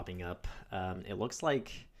rumors popping up. It looks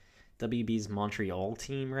like WB's Montreal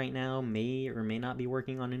team right now may or may not be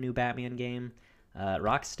working on a new Batman game.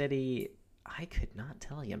 Rocksteady, I could not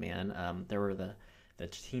tell you, man. There were the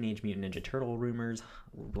Teenage Mutant Ninja Turtle rumors,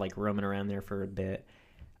 like, roaming around there for a bit.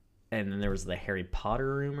 And then there was the Harry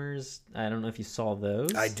Potter rumors. I don't know if you saw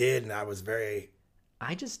those. I did, and I was very...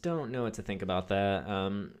 I just don't know what to think about that. I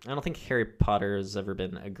don't think Harry Potter has ever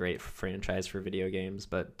been a great franchise for video games,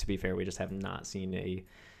 but to be fair, we just have not seen a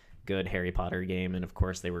good Harry Potter game. And of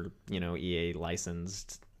course, they were, you know, EA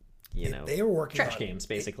licensed, they were working trash games,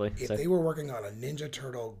 basically. If they were working on a Ninja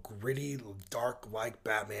Turtle gritty, dark like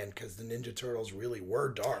Batman, because the Ninja Turtles really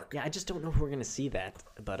were dark. Yeah, I just don't know if we're going to see that.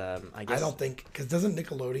 But I guess... I don't think... Because doesn't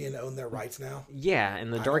Nickelodeon own their rights now? Yeah,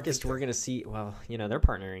 and the darkest we're going to see... Well, you know, they're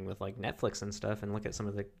partnering with, like, Netflix and stuff, and look at some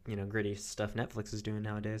of the, you know, gritty stuff Netflix is doing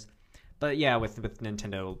nowadays. But yeah, with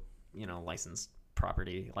Nintendo, you know, licensed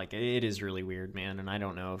property, like, it is really weird, man, and I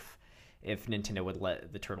don't know if Nintendo would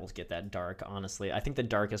let the Turtles get that dark, honestly. I think the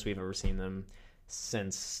darkest we've ever seen them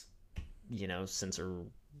since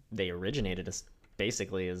they originated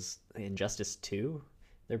basically is Injustice 2.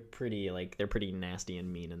 They're pretty nasty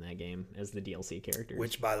and mean in that game as the DLC characters.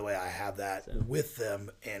 Which, by the way, I have that with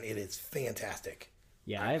them, and it is fantastic.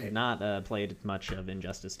 Yeah, I have not played much of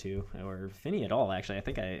Injustice 2 or any at all, actually. I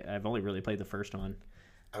think I've only really played the first one.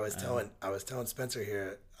 I was telling Spencer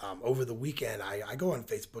here over the weekend. I go on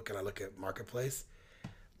Facebook and I look at Marketplace.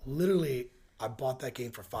 Literally, I bought that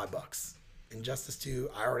game for $5. Injustice 2.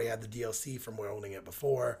 I already had the DLC from owning it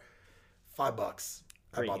before. $5.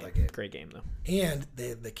 I bought that game. Great game though. And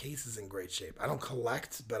the case is in great shape. I don't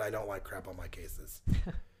collect, but I don't like crap on my cases.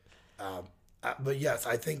 But yes,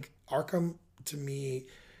 I think Arkham, to me,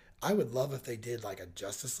 I would love if they did like a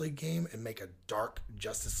Justice League game and make a dark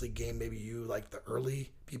Justice League game. Maybe you like the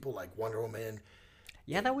early people like Wonder Woman.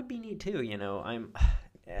 Yeah, that would be neat too. You know, and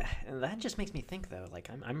that just makes me think though. Like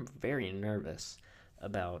I'm very nervous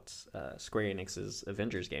about Square Enix's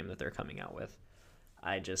Avengers game that they're coming out with.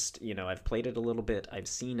 I just, you know, I've played it a little bit. I've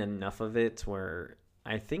seen enough of it where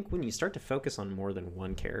I think when you start to focus on more than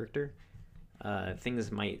one character,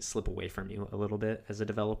 things might slip away from you a little bit as a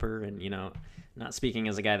developer. And, you know, not speaking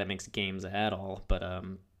as a guy that makes games at all, but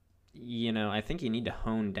I think you need to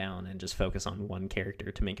hone down and just focus on one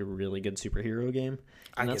character to make a really good superhero game.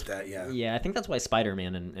 I And get that, yeah. Yeah, I think that's why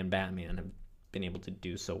Spider-Man and Batman have been able to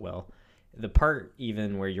do so well. The part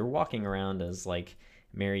even where you're walking around as like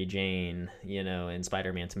Mary Jane, in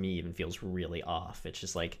Spider-Man to me even feels really off. It's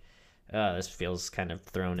just like, this feels kind of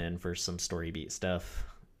thrown in for some story beat stuff.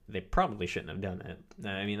 They probably shouldn't have done it.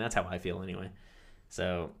 I mean, that's how I feel anyway.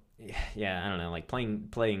 So, yeah, I don't know. Like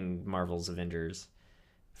playing Marvel's Avengers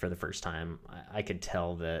for the first time, I could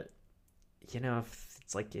tell that, if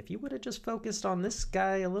it's like if you would have just focused on this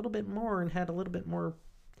guy a little bit more and had a little bit more,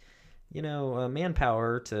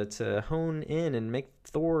 manpower to hone in and make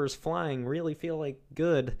Thor's flying really feel like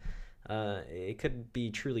good, it could be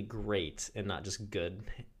truly great and not just good.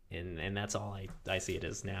 And that's all I see it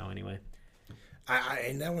as now anyway.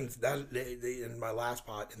 And that one's that in the last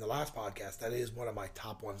podcast, that is one of my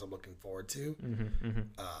top ones I'm looking forward to. Mm-hmm, mm-hmm.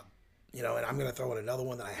 And I'm going to throw in another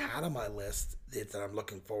one that I had on my list that I'm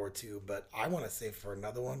looking forward to, but I want to save for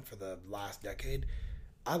another one for the last decade.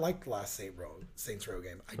 I liked the last Saints Row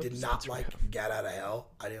game. I did not like Get Out of Hell.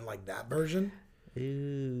 I didn't like that version.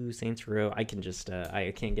 Ooh, Saints Row. I can just,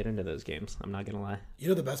 I can't get into those games. I'm not going to lie.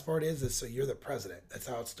 The best part is so you're the president. That's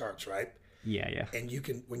how it starts, right? Yeah. And you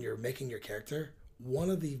can, when you're making your character, one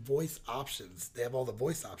of the voice options, they have all the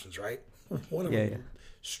voice options, right? One of them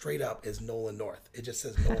straight up is Nolan North. It just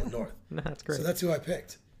says Nolan North. No, that's great. So that's who I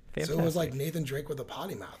picked. Fantastic. So it was like Nathan Drake with a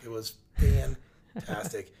potty mouth. It was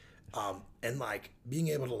fantastic. And like being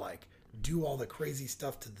able to like do all the crazy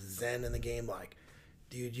stuff to the Zen in the game. Like,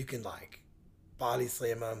 dude, you can like body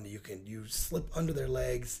slam them. You slip under their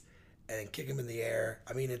legs and kick them in the air.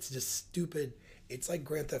 I mean, it's just stupid. It's like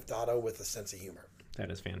Grand Theft Auto with a sense of humor. That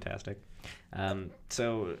is fantastic.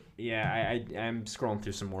 So yeah, I'm scrolling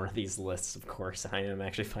through some more of these lists. Of course, I am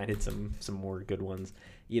actually finding some more good ones.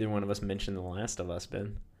 Either one of us mentioned The Last of Us,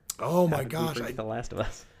 Ben. Oh my gosh, The Last of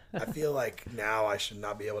Us. I feel like now I should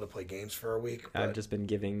not be able to play games for a week. But I've just been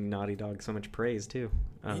giving Naughty Dog so much praise too.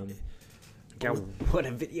 God, what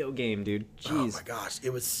a video game, dude! Jeez. Oh my gosh,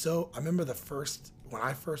 it was so. I remember when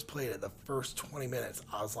I first played it, the first 20 minutes,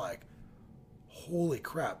 I was like, holy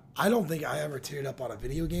crap. I don't think I ever teared up on a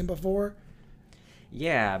video game before.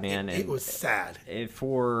 Yeah, man. It was sad.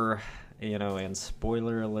 And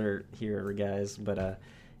spoiler alert here, guys, but,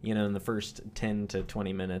 in the first 10 to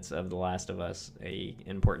 20 minutes of The Last of Us, a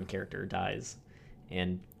important character dies.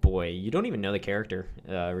 And boy, you don't even know the character,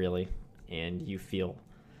 really, and you feel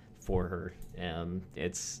for her.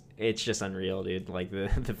 It's just unreal, dude. Like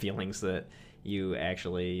the feelings that you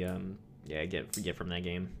actually get from that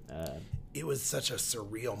game. It was such a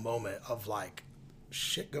surreal moment of like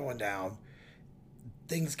shit going down,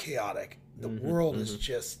 things chaotic. The world is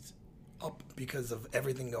just up because of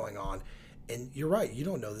everything going on. And you're right, you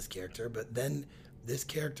don't know this character, but then this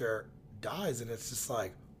character dies and it's just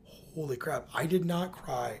like, holy crap. I did not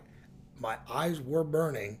cry. My eyes were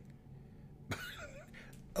burning.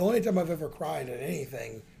 The only time I've ever cried at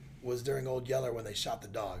anything was during Old Yeller when they shot the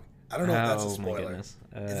dog. I don't know if that's a spoiler. My goodness.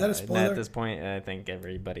 Is that a spoiler? At this point, I think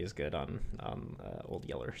everybody's good on Old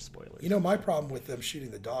Yeller spoilers. My problem with them shooting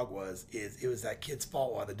the dog was it was that kid's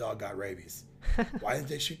fault why the dog got rabies. Why didn't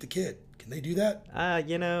they shoot the kid? Can they do that? I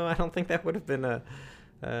don't think that would have been I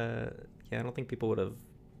don't think people would have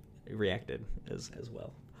reacted as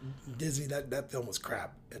well. Disney, that film was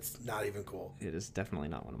crap. It's not even cool. It is definitely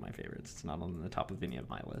not one of my favorites. It's not on the top of any of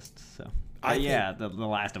my lists. So, The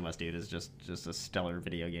Last of Us, dude, is just a stellar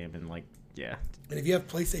video game, and like, yeah. And if you have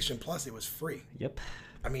PlayStation Plus, it was free. Yep.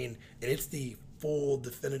 I mean, and it's the full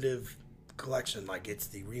definitive collection. Like, it's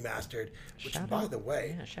the remastered. Which, by the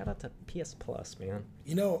way, shout out to PS Plus, man.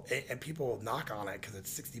 And people knock on it because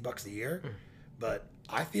it's $60 a year, but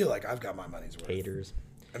I feel like I've got my money's worth. Haters.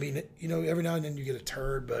 I mean, every now and then you get a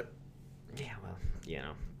turd, but... Yeah,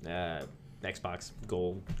 well, Xbox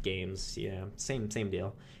Gold games, yeah, same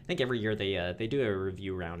deal. I think every year they do a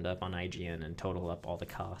review roundup on IGN and total up all the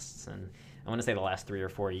costs. And I want to say the last 3 or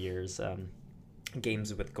 4 years,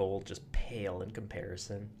 games with Gold just pale in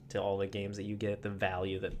comparison to all the games that you get, the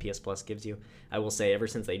value that PS Plus gives you. I will say, ever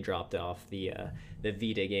since they dropped off the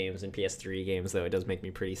Vita games and PS3 games, though, it does make me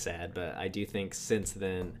pretty sad. But I do think since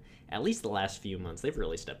then... At least the last few months, they've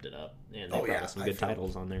really stepped it up, and they've got some good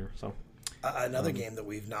titles on there. So, another game that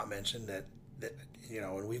we've not mentioned that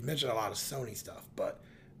and we've mentioned a lot of Sony stuff, but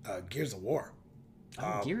Gears of War.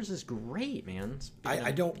 Gears is great, man.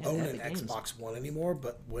 I don't own an Xbox One anymore,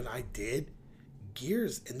 but when I did,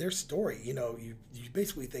 Gears and their story, you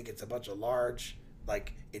basically think it's a bunch of large,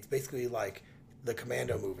 like it's basically like the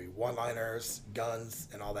Commando movie, one-liners, guns,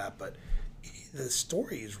 and all that, but the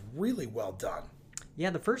story is really well done. Yeah,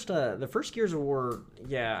 the first Gears of War.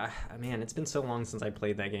 Yeah, man, it's been so long since I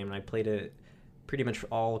played that game, and I played it pretty much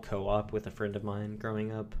all co-op with a friend of mine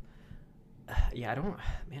growing up. Yeah, I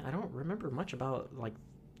don't remember much about like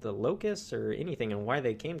the locusts or anything and why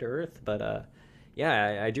they came to Earth, but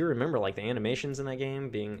yeah, I do remember like the animations in that game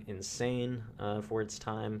being insane for its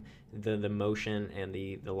time, the motion and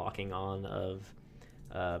the locking on of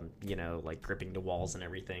you know, like gripping the walls and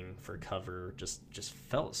everything for cover just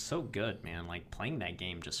felt so good, man. Like playing that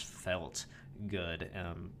game just felt good.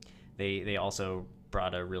 They also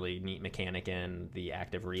brought a really neat mechanic in the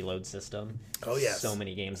active reload system. Oh yes. So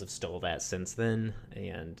many games have stole that since then,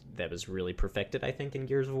 and that was really perfected, I think, in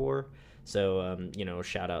Gears of War. So you know,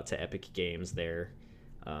 shout out to Epic Games there.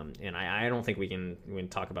 And I don't think we can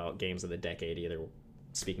talk about games of the decade either.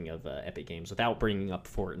 Speaking of Epic Games, without bringing up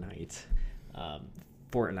Fortnite.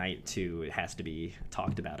 Fortnite 2 has to be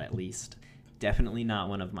talked about at least. Definitely not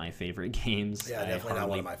one of my favorite games. Yeah, definitely not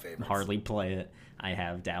one of my favorites. Hardly play it. I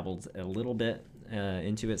have dabbled a little bit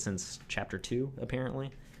into it since Chapter 2, apparently.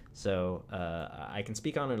 So I can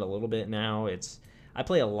speak on it a little bit now. I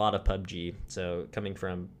play a lot of PUBG, so coming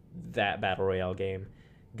from that Battle Royale game,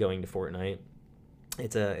 going to Fortnite,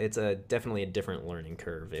 it's a definitely a different learning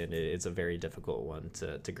curve, and it's a very difficult one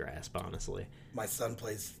to grasp, honestly. My son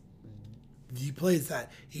plays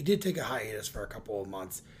that. He did take a hiatus for a couple of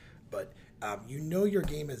months, but you know your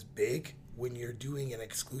game is big when you're doing an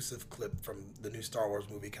exclusive clip from the new Star Wars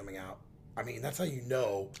movie coming out. I mean, that's how you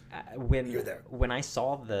know when you're there. When I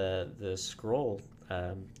saw the scroll,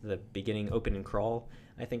 the beginning open and crawl,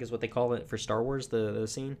 I think is what they call it for Star Wars, the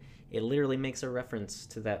scene, it literally makes a reference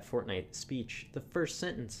to that Fortnite speech, the first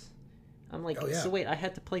sentence. I'm like, so wait, I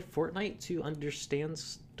had to play Fortnite to understand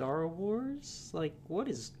Star Wars? Like, what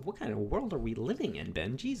kind of world are we living in,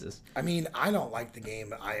 Ben? Jesus. I mean, I don't like the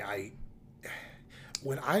game.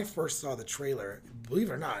 When I first saw the trailer, believe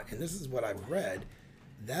it or not, and this is what I've read,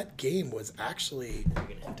 that game was actually... You're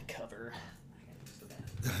going to have to cover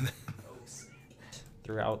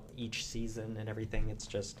throughout each season and everything. It's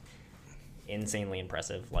just insanely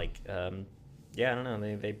impressive. Like, yeah, I don't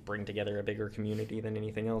know. They bring together a bigger community than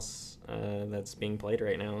anything else that's being played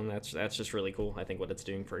right now, and that's just really cool. I think what it's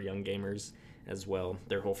doing for young gamers as well.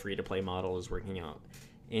 Their whole free-to-play model is working out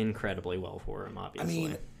incredibly well for them, obviously. I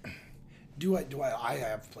mean, I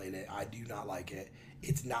have played it. I do not like it.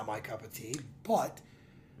 It's not my cup of tea, but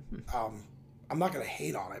I'm not going to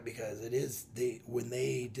hate on it because it is when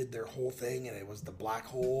they did their whole thing and it was the black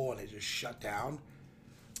hole and it just shut down.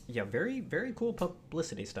 Yeah, very, very cool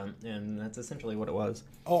publicity stunt, and that's essentially what it was.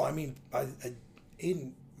 Oh, I mean,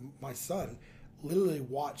 Aiden, my son, literally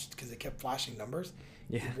watched, because it kept flashing numbers.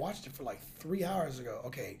 Yeah. He watched it for like 3 hours ago.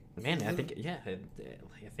 Okay. Man, I think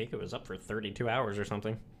it was up for 32 hours or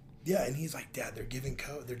something. Yeah, and he's like, Dad, they're giving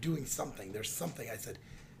code. They're doing something. There's something. I said,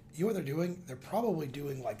 you know what they're doing? They're probably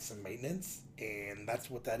doing like some maintenance, and that's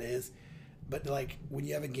what that is. But like when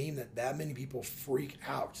you have a game that many people freak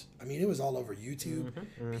out, I mean, it was all over YouTube.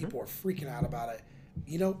 People are freaking out about it.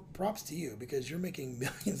 You know, props to you because you're making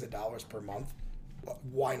millions of dollars per month.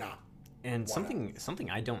 Why not? And something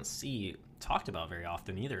I don't see talked about very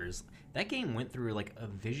often either is that game went through like a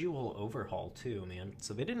visual overhaul too, man.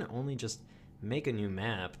 So they didn't only just make a new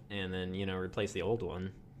map and then, you know, replace the old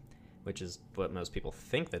one, which is what most people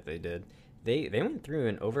think that they did. They went through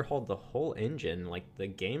and overhauled the whole engine. Like, the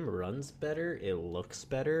game runs better, it looks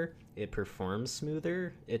better, it performs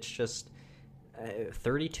smoother. It's just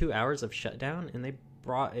 32 hours of shutdown, and they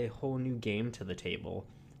brought a whole new game to the table.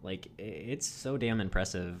 Like, it's so damn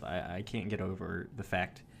impressive. I can't get over the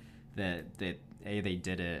fact that they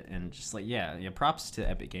did it, and just like, yeah, props to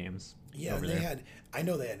Epic Games. Yeah, and I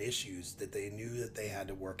know they had issues that they knew that they had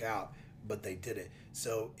to work out, but they did it.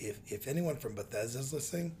 So if anyone from Bethesda's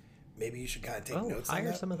listening, maybe you should kind of take notes on that.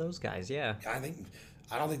 Hire some of those guys, yeah. I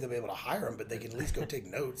don't think they'll be able to hire them, but they can at least go take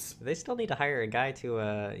notes. They still need to hire a guy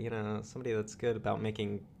to, somebody that's good about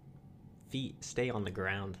making feet stay on the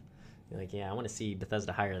ground. Like, yeah, I want to see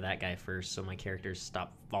Bethesda hire that guy first so my characters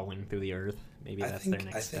stop falling through the earth. Maybe that's their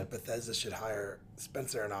next step. I think Bethesda should hire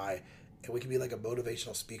Spencer and I, and we could be like a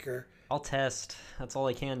motivational speaker. I'll test. That's all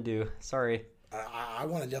I can do. Sorry. I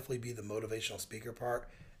want to definitely be the motivational speaker part.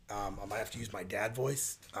 I might have to use my dad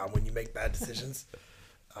voice when you make bad decisions.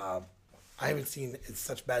 I haven't seen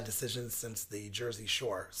such bad decisions since the Jersey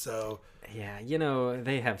Shore. So yeah,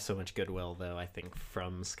 they have so much goodwill, though, I think,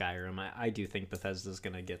 from Skyrim. I do think Bethesda's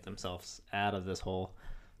going to get themselves out of this hole.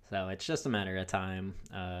 So it's just a matter of time.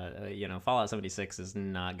 Fallout 76 is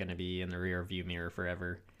not going to be in the rear view mirror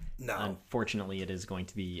forever. No. Unfortunately, it is going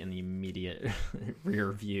to be in the immediate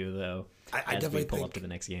rear view, though, I as definitely we pull think up to the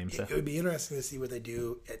next game. So it would be interesting to see what they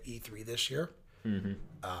do at E3 this year.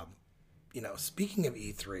 Mm-hmm. Speaking of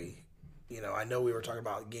E3, I know we were talking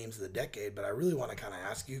about games of the decade, but I really want to kind of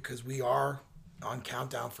ask you because we are on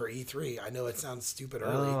countdown for E3. I know it sounds stupid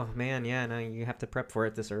early. Oh man, yeah, no, you have to prep for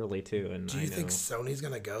it this early too, and Do I you think know Sony's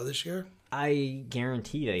going to go this year? I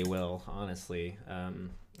guarantee they will. Honestly, I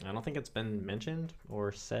don't think it's been mentioned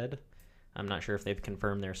or said. I'm not sure if they've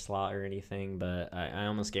confirmed their slot or anything, but I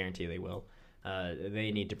almost guarantee they will.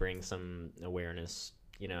 They need to bring some awareness.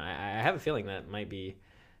 I have a feeling that might be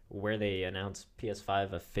where they announce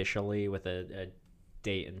PS5 officially with a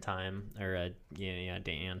date and time, or a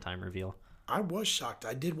date and time reveal. I was shocked.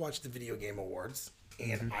 I did watch the Video Game Awards,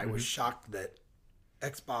 and I was shocked that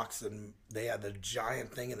Xbox and they had the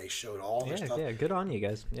giant thing and they showed all their stuff. Yeah, good on you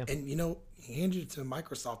guys. Yeah. And handed it to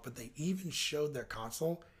Microsoft, but they even showed their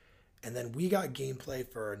console. And then we got gameplay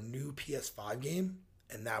for a new PS5 game,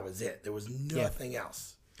 and that was it. There was nothing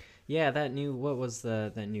else. Yeah, that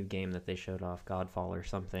new game that they showed off, Godfall or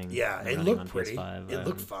something. Yeah, it looked pretty. PS5. It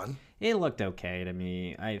looked fun. It looked okay to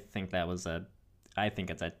me. I think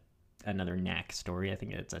it's another knack story. I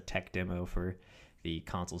think it's a tech demo for the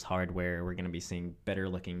console's hardware. We're going to be seeing better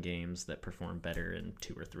looking games that perform better in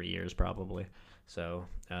 2 or 3 years probably. So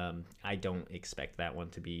I don't expect that one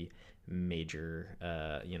to be major,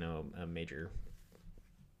 a major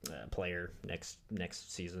player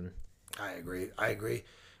next season. I agree.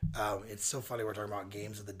 It's so funny we're talking about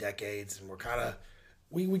games of the decades, and we're kind of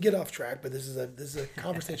we get off track, but this is a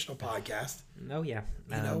conversational podcast. Oh yeah,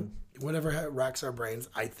 whatever racks our brains.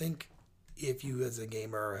 I think if you as a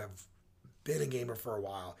gamer have been a gamer for a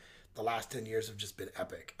while, the last 10 years have just been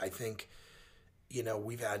epic. I think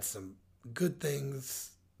we've had some good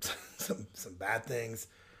things, some bad things.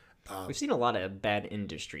 We've seen a lot of bad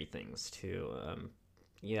industry things too.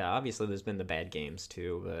 Obviously there's been the bad games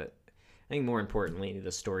too, but I think more importantly,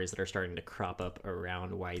 the stories that are starting to crop up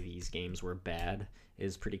around why these games were bad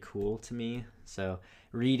is pretty cool to me. So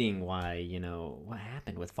reading why, what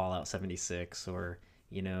happened with Fallout 76 or,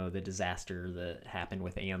 the disaster that happened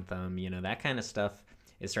with Anthem, that kind of stuff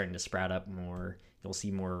is starting to sprout up more. You'll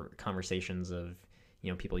see more conversations of,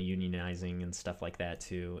 people unionizing and stuff like that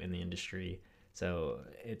too in the industry. So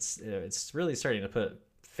it's really starting to put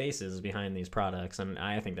faces behind these products, and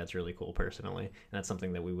I think that's really cool personally, and that's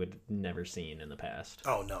something that we would never seen in the past.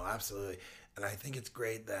 Oh no, absolutely. And I think it's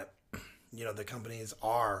great that the companies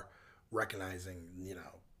are recognizing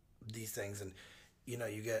these things, and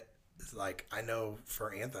you get, like, I know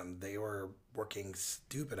for Anthem they were working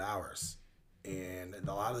stupid hours, and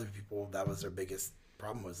a lot of the people, that was their biggest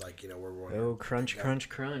problem, was like, we're crunch,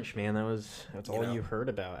 man. That's all you heard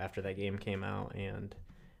about after that game came out. And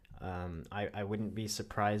I wouldn't be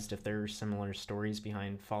surprised if there are similar stories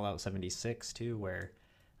behind Fallout 76 too, where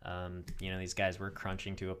these guys were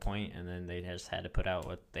crunching to a point, and then they just had to put out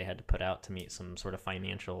what they had to put out to meet some sort of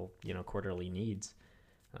financial quarterly needs.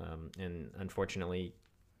 And unfortunately,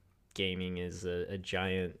 gaming is a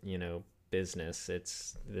giant business.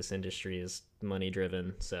 This industry is money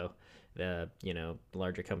driven, so the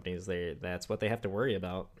larger companies, that's what they have to worry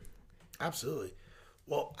about. Absolutely.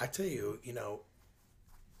 Well, I tell you,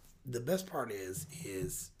 the best part is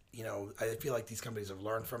I feel like these companies have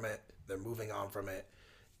learned from it. They're moving on from it.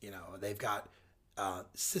 They've got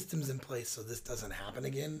systems in place so this doesn't happen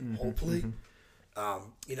again. Hopefully,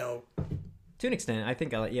 to an extent, I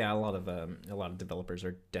think a lot of developers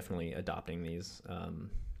are definitely adopting these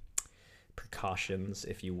precautions,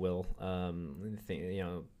 if you will.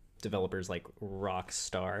 Developers like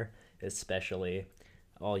Rockstar, especially.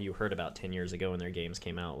 All you heard about 10 years ago when their games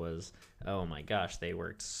came out was, oh my gosh, they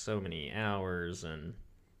worked so many hours, and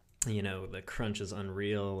the crunch is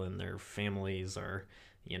unreal, and their families are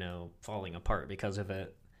falling apart because of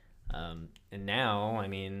it. And now,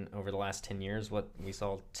 over the last 10 years, we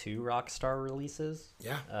saw 2 Rockstar releases.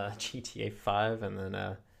 Yeah. GTA 5 and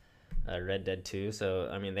then Red Dead 2. So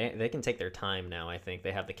they can take their time now. I think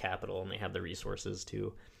they have the capital and they have the resources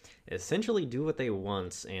to essentially do what they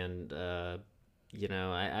want, and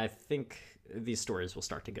I think these stories will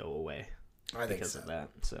start to go away because of that.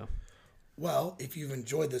 So, well, if you've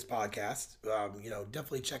enjoyed this podcast,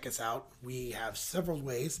 definitely check us out. We have several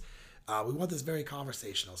ways. We want this very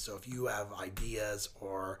conversational. So if you have ideas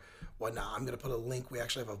or whatnot, I'm going to put a link. We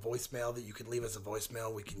actually have a voicemail that you can leave as a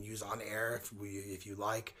voicemail. We can use on air if you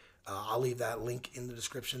like. I'll leave that link in the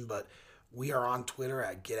description. But we are on Twitter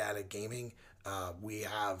at Get At It Gaming. We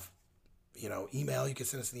have email. You can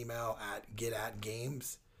send us an email at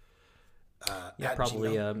getatgames. Yeah, at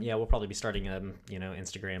probably. Gmail. Yeah, we'll probably be starting,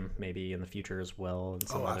 Instagram maybe in the future as well, and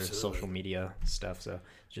some other Absolutely. social media stuff. So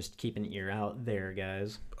just keep an ear out there,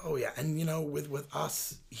 guys. Oh yeah, and with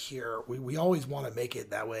us here, we always want to make it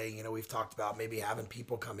that way. We've talked about maybe having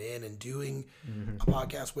people come in and doing a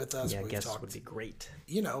podcast with us. Yeah, We've guests talked, would be great.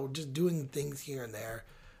 just doing things here and there.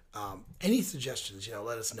 Any suggestions,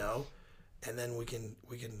 let us know, and then we can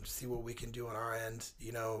see what we can do on our end.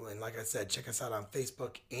 And like I said, check us out on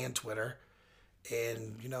Facebook and Twitter,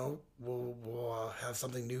 and we'll have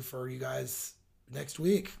something new for you guys next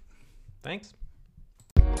week. Thanks.